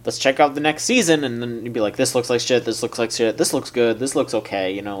check out the next season, and then you'd be like, this looks like shit, this looks like shit, this looks good, this looks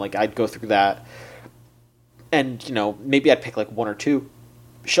okay, I'd go through that. And, maybe I'd pick one or two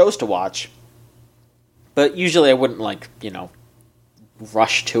shows to watch. But usually I wouldn't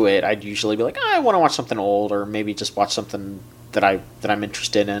rush to it. I'd usually be like, I want to watch something old, or maybe just watch something that I'm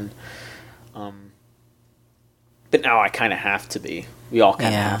interested in. But now I kind of have to be. We all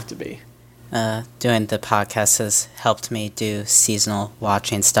kind of have to be. Doing the podcast has helped me do seasonal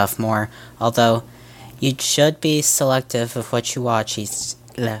watching stuff more. Although you should be selective of what you watch each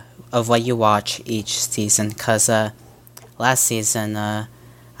season. Because last season,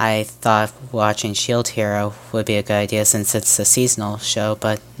 I thought watching Shield Hero would be a good idea since it's a seasonal show,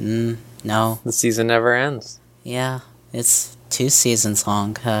 but no. The season never ends. Yeah, it's 2 seasons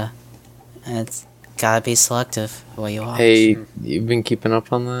long. It's gotta be selective what you watch. Hey, you've been keeping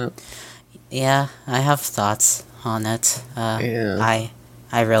up on that? Yeah, I have thoughts on it. Yeah.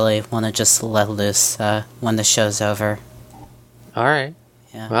 I really want to just let loose when the show's over. Alright.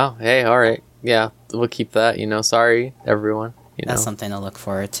 Yeah. Well, hey, alright. Yeah, we'll keep that, sorry, everyone. That's something to look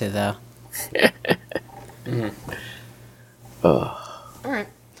forward to, though. Alright.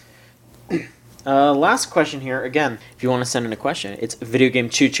 Last question here. Again, if you want to send in a question, it's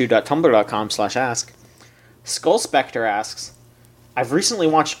videogamechoochoo.tumblr.com/ask. Skull Spectre asks, I've recently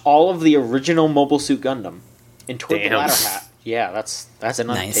watched all of the original Mobile Suit Gundam. And toward the latter half... Yeah, that's an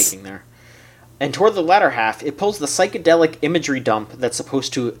undertaking there. And toward the latter half, it pulls the psychedelic imagery dump that's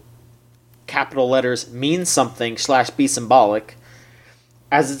supposed to, capital letters, mean something / be symbolic,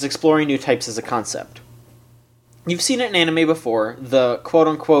 as it's exploring new types as a concept. You've seen it in anime before, the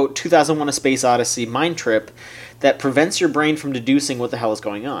quote-unquote 2001 A Space Odyssey mind trip that prevents your brain from deducing what the hell is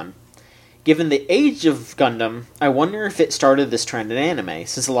going on. Given the age of Gundam, I wonder if it started this trend in anime,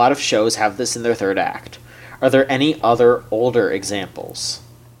 since a lot of shows have this in their third act. Are there any other older examples?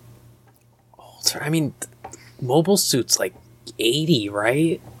 Older? I mean, Mobile Suit's 80,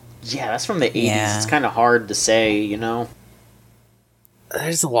 right? Yeah, that's from the 80s. Yeah. It's kind of hard to say,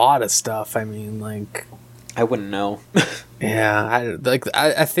 There's a lot of stuff. I mean, I wouldn't know. yeah,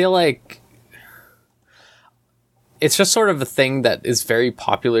 I feel like it's just sort of a thing that is very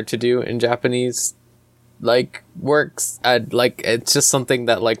popular to do in Japanese works. It's just something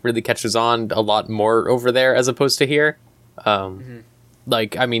that really catches on a lot more over there as opposed to here. I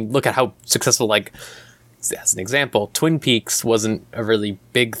mean, look at how successful as an example, Twin Peaks wasn't a really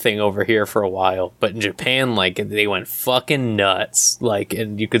big thing over here for a while, but in Japan, they went fucking nuts.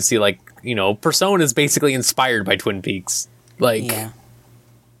 And you could see, Persona is basically inspired by Twin Peaks. Yeah.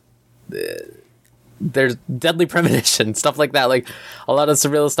 There's Deadly Premonition, stuff like that. A lot of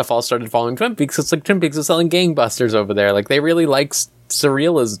surrealist stuff all started following Twin Peaks. It's Twin Peaks was selling gangbusters over there. They really like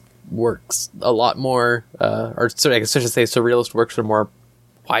surrealism works a lot more, or sorry, I guess I should say surrealist works are more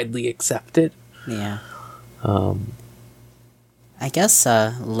widely accepted. Yeah. I guess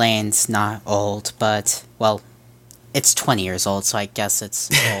Lane's not old, but, well, it's 20 years old, so I guess it's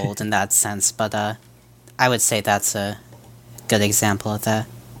old in that sense, but I would say that's a good example of that.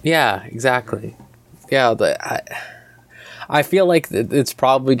 Yeah, exactly. Yeah, I feel like it's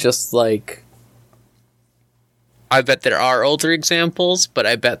probably just like, I bet there are older examples, but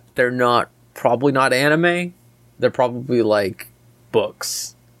I bet they're probably not anime. They're probably like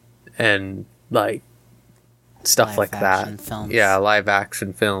books and like stuff Live like action that. films. Yeah, live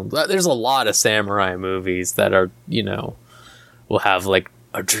action films. There's a lot of samurai movies that are, will have like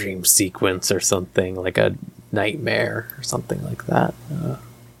a dream sequence or something, like a nightmare or something like that.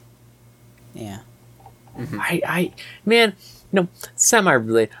 Yeah. Man,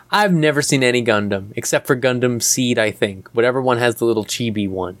 semi-related. I've never seen any Gundam, except for Gundam Seed, I think. Whatever one has the little chibi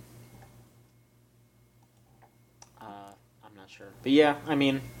one. I'm not sure. But yeah, I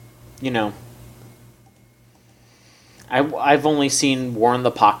mean, I've only seen War in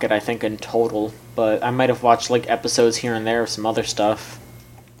the Pocket, I think, in total, but I might have watched like episodes here and there of some other stuff.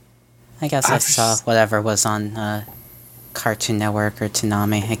 I guess I saw whatever was on Cartoon Network or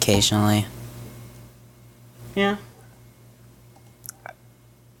Toonami occasionally. Yeah.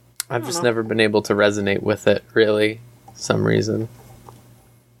 I've just know. never been able to resonate with it, really, for some reason.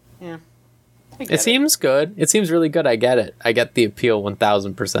 Yeah. I get It seems good. It seems really good. I get it. I get the appeal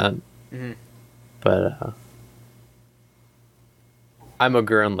 1000%. Mhm. But I'm a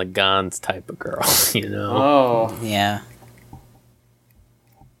Gurren Lagann's type of girl, Oh. Yeah.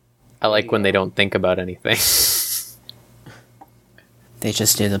 I like when they don't think about anything. They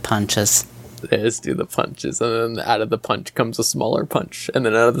just do the punches. They just do the punches, and then out of the punch comes a smaller punch, and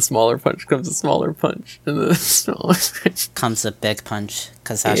then out of the smaller punch comes a smaller punch, and then a smaller punch. Comes a big punch,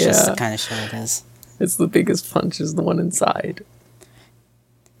 because that's just the Yeah. kind of show it is. It's the biggest punch is the one inside.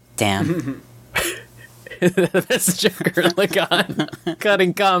 Damn. That's Joker Lagan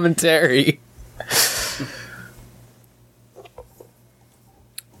cutting commentary.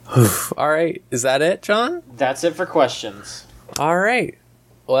 All right, is that it, John? That's it for questions. All right.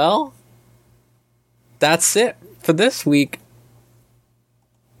 Well, that's it for this week.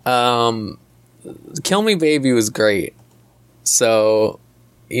 Kill Me Baby was great. So,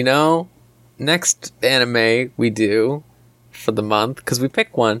 next anime we do for the month, because we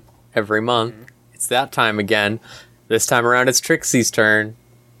pick one every month. It's that time again. This time around it's Trixie's turn.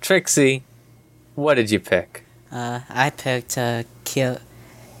 Trixie, what did you pick? I picked Kyo...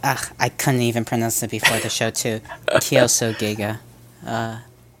 I couldn't even pronounce it before the show, too. Kyoso Giga.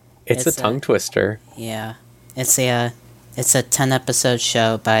 It's a It's tongue twister. Yeah. It's a 10-episode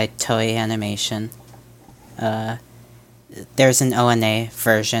show by Toei Animation. There's an ONA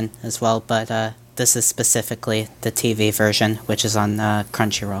version as well, but this is specifically the TV version, which is on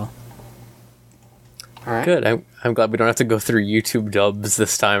Crunchyroll. All right. Good. I'm glad we don't have to go through YouTube dubs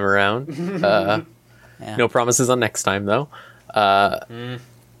this time around. Yeah. No promises on next time, though.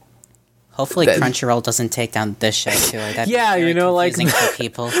 Hopefully Then- Crunchyroll doesn't take down this show too. That'd be Yeah, very like confusing for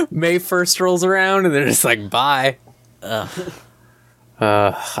people. May 1st rolls around and they're just like, bye. Ugh.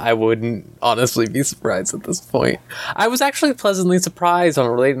 I wouldn't honestly be surprised at this point. I was actually pleasantly surprised on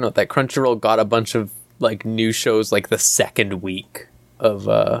a related note that Crunchyroll got a bunch of like new shows like the second week of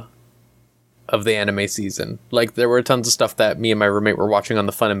the anime season. Like there were tons of stuff that me and my roommate were watching on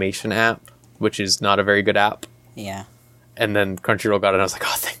the Funimation app, which is not a very good app. Yeah. And then Crunchyroll got it and I was like,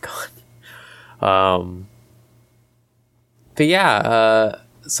 oh, thank God. But yeah,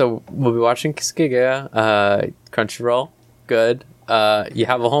 so we'll be watching Kiskiga, Crunchyroll, good. You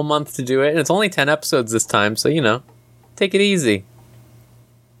have a whole month to do it, and it's only 10 episodes this time, so take it easy.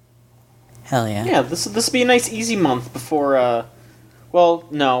 Hell yeah. Yeah, this will be a nice easy month before. Well,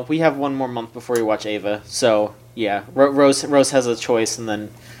 no, we have one more month before we watch Ava. So yeah, Rose has a choice, and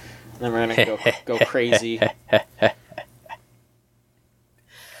then we're gonna go crazy.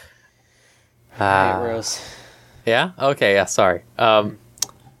 Alright, Rose. Yeah? Okay, yeah, sorry.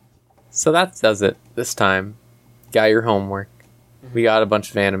 So that does it this time. Got your homework. We got a bunch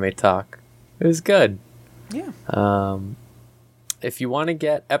of anime talk. It was good. Yeah. If you want to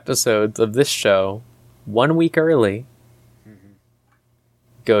get episodes of this show 1 week early,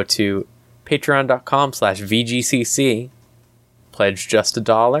 go to patreon.com/VGCC, pledge just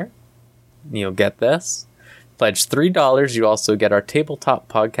 $1, and you'll get this. Pledge $3, you also get our tabletop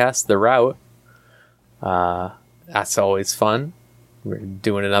podcast, The Route. That's always fun. We're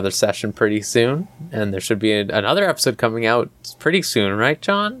doing another session pretty soon, and there should be another episode coming out pretty soon, right,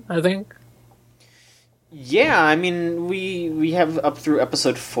 John? I think. Yeah, I mean, we have up through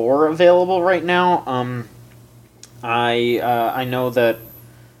episode 4 available right now. I know that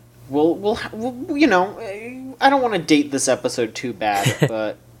we'll you know, I don't want to date this episode too bad,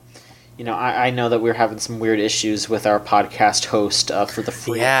 but you know, I know that we're having some weird issues with our podcast host for the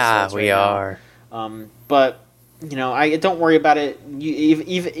free episodes we right are. now. But you know, I don't worry about it.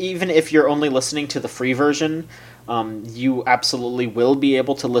 Even if you're only listening to the free version, you absolutely will be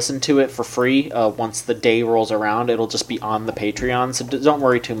able to listen to it for free once the day rolls around. It'll just be on the Patreon, so don't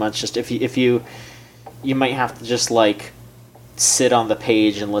worry too much. Just if you might have to just like sit on the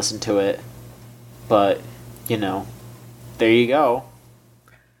page and listen to it, but you know, there you go.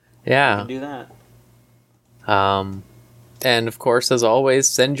 You Yeah. can do that. And of course, as always,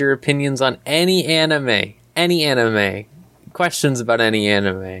 send your opinions on any anime, questions about any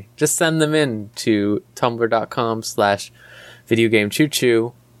anime. Just send them in to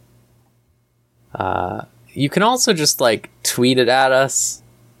tumblr.com/videogamechoochoo. You can also just like tweet it at us.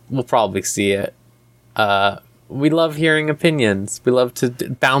 We'll probably see it. We love hearing opinions. We love to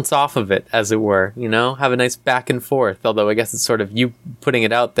bounce off of it, as it were, you know, have a nice back and forth. Although I guess it's sort of you putting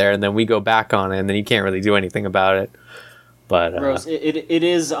it out there and then we go back on it and then you can't really do anything about it. But Rose, it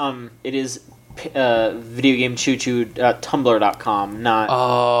is videogamechoochoo.tumblr.com, not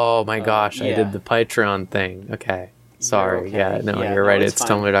oh my gosh, I yeah. did the Patreon thing. Okay. Sorry. okay. Yeah, no, Yeah, you're no, right. it's It's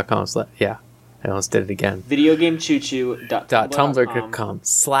fine. tumblr.com. Yeah. I almost did it again. videogamechoochoo.tumblr.com.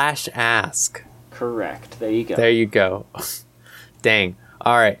 tumblr.com/ask. Correct. There you go. There you go. Dang.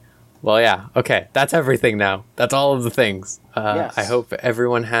 All right. Well, yeah. Okay. That's everything now. That's all of the things. Yes. I hope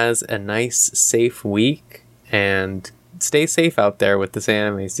everyone has a nice, safe week and stay safe out there with this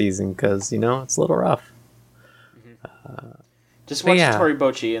anime season because, you know, it's a little rough. Just watch yeah.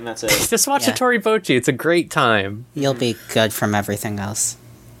 Toribochi and that's it. Just watch Yeah. the Toribochi. It's a great time. You'll be good from everything else.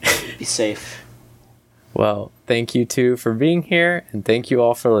 Be safe. Well, thank you, too, for being here, and thank you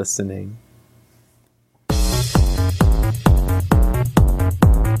all for listening.